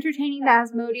how entertaining the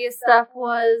Asmodeus stuff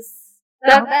was?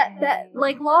 That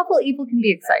like, lawful evil can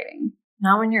be exciting.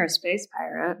 Not when you're a space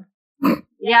pirate.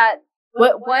 Yeah.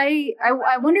 Why?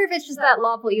 I wonder if it's just that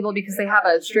lawful evil because they have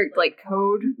a strict, like,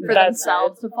 code for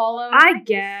themselves to follow. I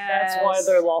guess. That's why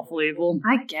they're lawful evil.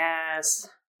 I guess.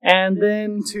 And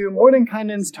then to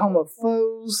Mordenkainen's Tome of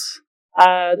Foes.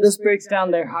 This breaks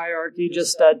down their hierarchy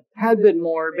just a tad bit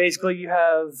more. Basically, you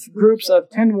have groups of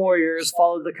 10 warriors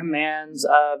follow the commands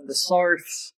of the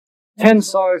Sarths. 10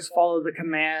 Sarths follow the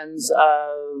commands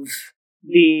of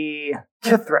the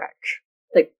Kithrak.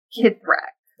 The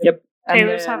Kithrak. Yep.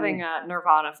 Taylor's having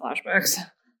Nirvana flashbacks.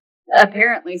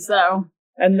 Apparently so.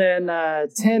 And then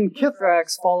 10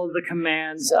 Kithraks follow the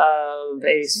commands of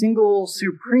a single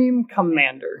Supreme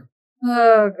Commander.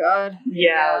 Oh, God.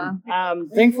 Yeah.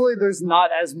 Thankfully, there's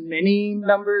not as many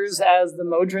numbers as the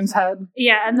Modrons had.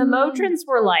 Yeah, and the Modrons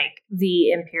were like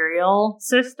the Imperial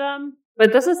system,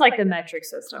 but this is like the metric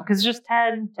system, because it's just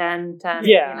 10, 10, 10.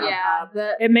 Yeah.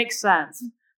 It makes sense.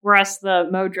 Whereas the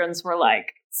Modrons were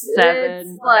like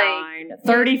 7, 9,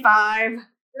 35.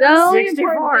 The only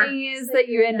 64. important thing is that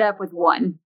you end up with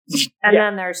 1. And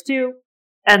then there's 2,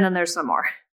 and then there's some more.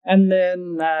 And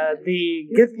then the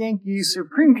Githyanki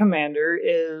Supreme Commander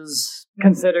is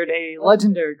considered a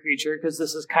legendary creature, because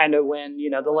this is kind of when,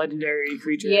 the legendary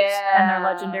creatures and their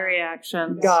legendary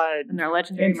actions got and their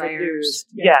legendary layers. introduced.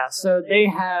 Yeah, so they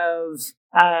have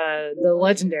the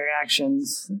legendary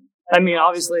actions. I mean,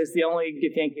 obviously, it's the only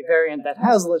Githyanki variant that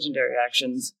has legendary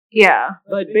actions. Yeah.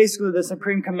 But basically, the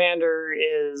Supreme Commander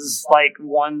is, like,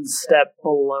 one step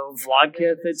below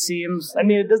Vlodkith, it seems. I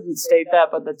mean, it doesn't state that,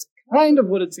 but that's kind of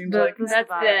what it seems like. That's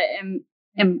the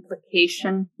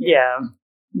implication. Yeah.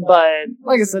 But,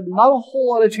 like I said, not a whole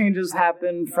lot of changes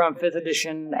happened from 5th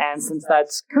edition, and since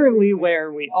that's currently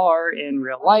where we are in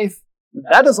real life,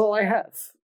 that is all I have.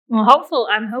 Well,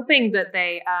 I'm hoping that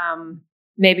they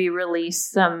maybe release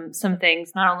some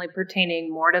things not only pertaining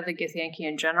more to the Githyanki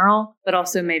in general, but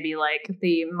also maybe like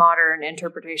the modern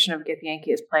interpretation of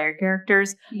Githyanki as player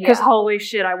characters. Because holy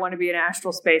shit, I want to be an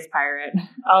astral space pirate.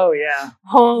 Oh yeah,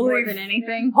 more than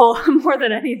anything. More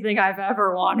than anything I've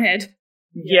ever wanted.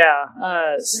 Yeah,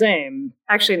 same.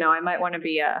 Actually, no, I might want to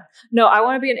be I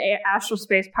want to be an astral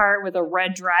space pirate with a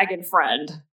red dragon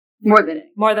friend. More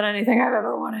than anything I've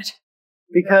ever wanted.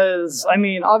 Because, I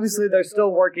mean, obviously they're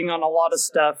still working on a lot of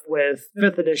stuff with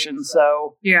 5th edition,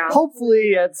 so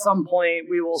hopefully at some point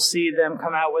we will see them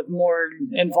come out with more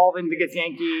involving the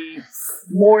Githyanki,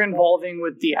 more involving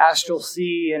with the Astral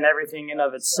Sea and everything in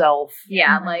of itself.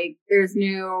 Yeah, like, there's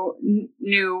new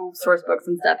source books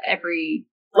and stuff at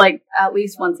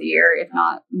least once a year, if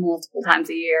not multiple times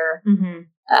a year. Mm-hmm.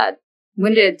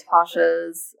 When did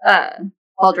Tasha's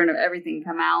Cauldron of Everything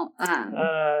come out?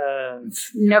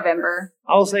 November.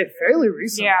 I'll say fairly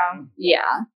recently.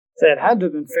 Yeah. So it had to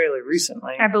have been fairly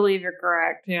recently. I believe you're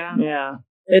correct, yeah. Yeah.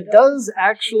 It does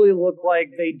actually look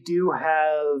like they do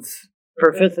have,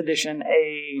 for 5th edition,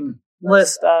 a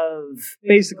list of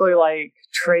basically like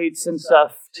traits and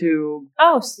stuff to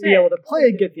be able to play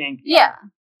a Githyanki. Yeah.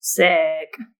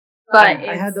 Sick. But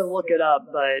I had to look it up,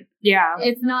 but yeah,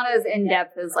 it's not as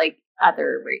in-depth as like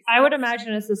other races. I would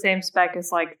imagine it's the same spec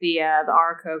as like the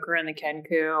Aarakocra and the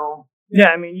Kenku. Yeah,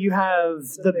 I mean, you have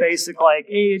the basic, like,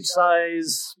 age,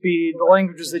 size, speed, the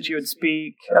languages that you would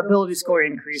speak, ability score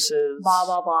increases. Blah,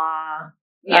 blah, blah.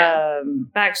 Yeah.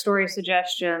 Backstory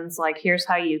suggestions, like, here's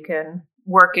how you can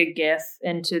work a Gith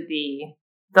into the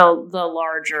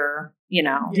larger,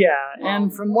 Yeah,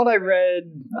 and from what I read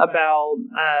about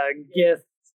Gith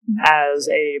as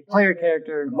a player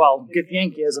character, well,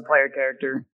 Githyanki as a player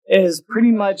character, is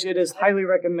pretty much it is highly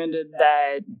recommended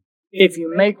that if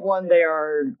you make one, they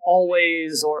are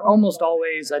always or almost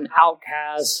always an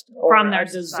outcast or from their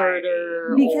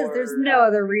deserter. Because there's no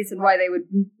other reason why they would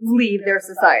leave their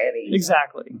society.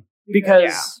 Exactly.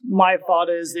 Because my thought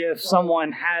is if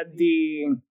someone had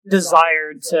the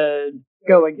desire to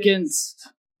go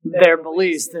against their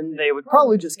beliefs, then they would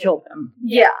probably just kill them.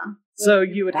 Yeah. So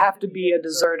you would have to be a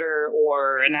deserter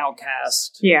or an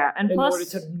outcast. Yeah, and in plus, order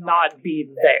to not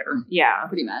be there. Yeah.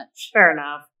 Pretty much. Fair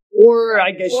enough. Or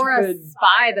I guess you could... a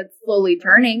spy that's slowly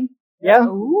turning. Yeah.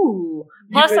 Ooh.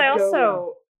 Plus I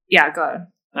also... Yeah, go ahead.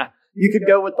 You could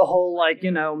go with the whole, like,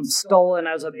 stolen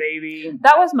as a baby.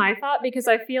 That was my thought, because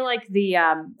I feel like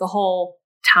the whole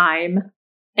time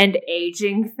and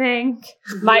aging thing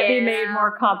might be made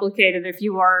more complicated if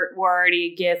you were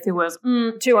already a Gith who was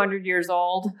 200 years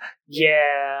old.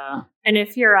 Yeah. And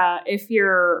if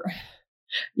your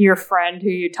friend who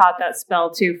you taught that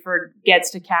spell to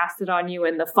forgets to cast it on you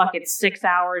in the fucking 6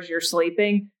 hours you're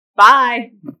sleeping,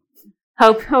 bye.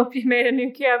 Hope you made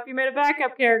a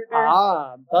backup character.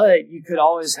 But you could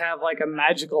always have like a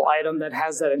magical item that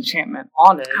has that enchantment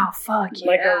on it. Oh fuck yeah.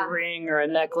 Like a ring or a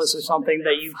necklace or something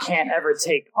that you can't ever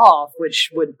take off, which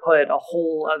would put a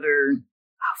whole other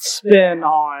spin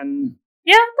on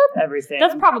everything.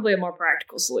 That's probably a more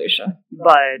practical solution.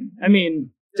 But I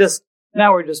mean,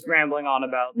 now we're just rambling on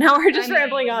about. It's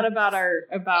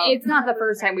not the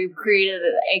first time we've created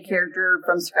a character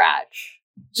from scratch.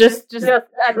 Just in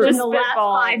the last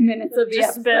 5 minutes of the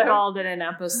episode. Spitballed in an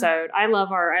episode. I love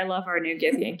our new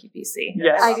Githyanki PC.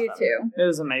 Yes, I do too. It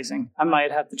was amazing. I might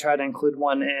have to try to include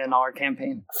one in our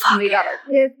campaign. We got our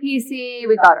Gith PC.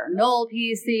 We got our Null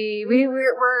PC. We're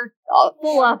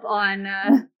full up on.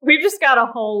 We've just got a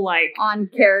whole on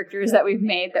characters that we've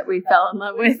made that we fell in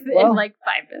love with in 5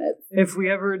 minutes. If we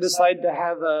ever decide to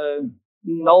have a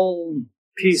Null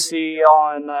PC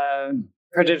on.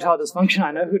 Projectile Dysfunction,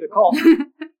 I know who to call. He's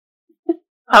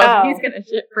gonna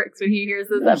shit bricks when he hears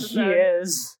this episode. He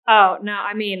is. Oh, no,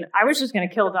 I mean, I was just gonna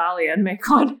kill Dahlia and make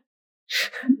one.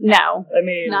 No. I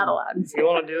mean, not allowed. If you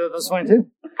want to do it, that's fine too.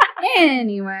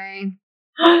 Anyway,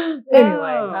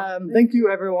 thank you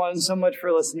everyone so much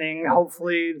for listening.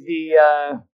 Hopefully the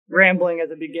rambling at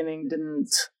the beginning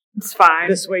didn't it's fine.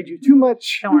 dissuade you too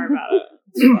much. Don't worry about it.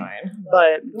 It's fine.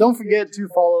 But don't forget to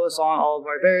follow us on all of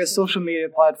our various social media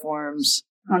platforms.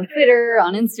 On Twitter,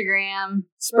 on Instagram.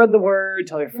 Spread the word,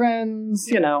 tell your friends,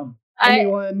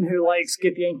 anyone who likes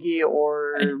Get Yankee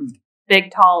or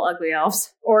big, tall, ugly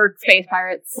elves. Or space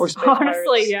pirates.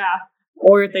 Honestly, yeah.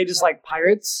 Or if they just like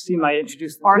pirates, you might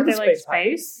introduce them to the space. Or if they like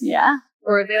space. Yeah.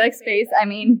 Or if they like space. I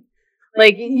mean,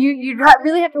 you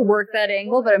really have to work that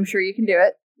angle, but I'm sure you can do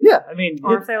it. Yeah, I mean.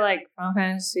 Or if they like Final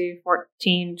Fantasy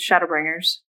 14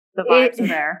 Shadowbringers. The vibes are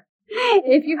there.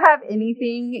 If you have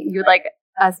anything you'd like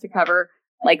us to cover,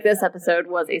 like this episode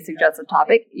was a suggested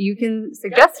topic, you can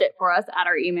suggest it for us at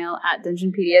our email at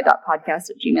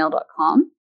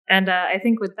dungeonpedia.podcast@gmail.com. And I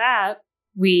think with that,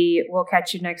 we will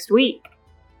catch you next week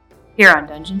here on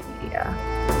Dungeonpedia.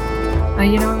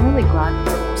 I'm really glad that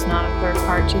there was not a third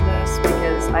part to this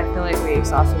because I feel like we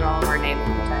exhausted all of our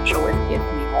naming potential with Give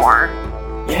Me More.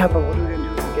 Yeah, but what are we going to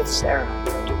do if we get Sarah?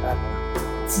 Do that.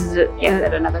 Give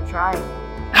it another try.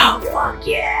 Oh, fuck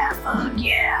yeah.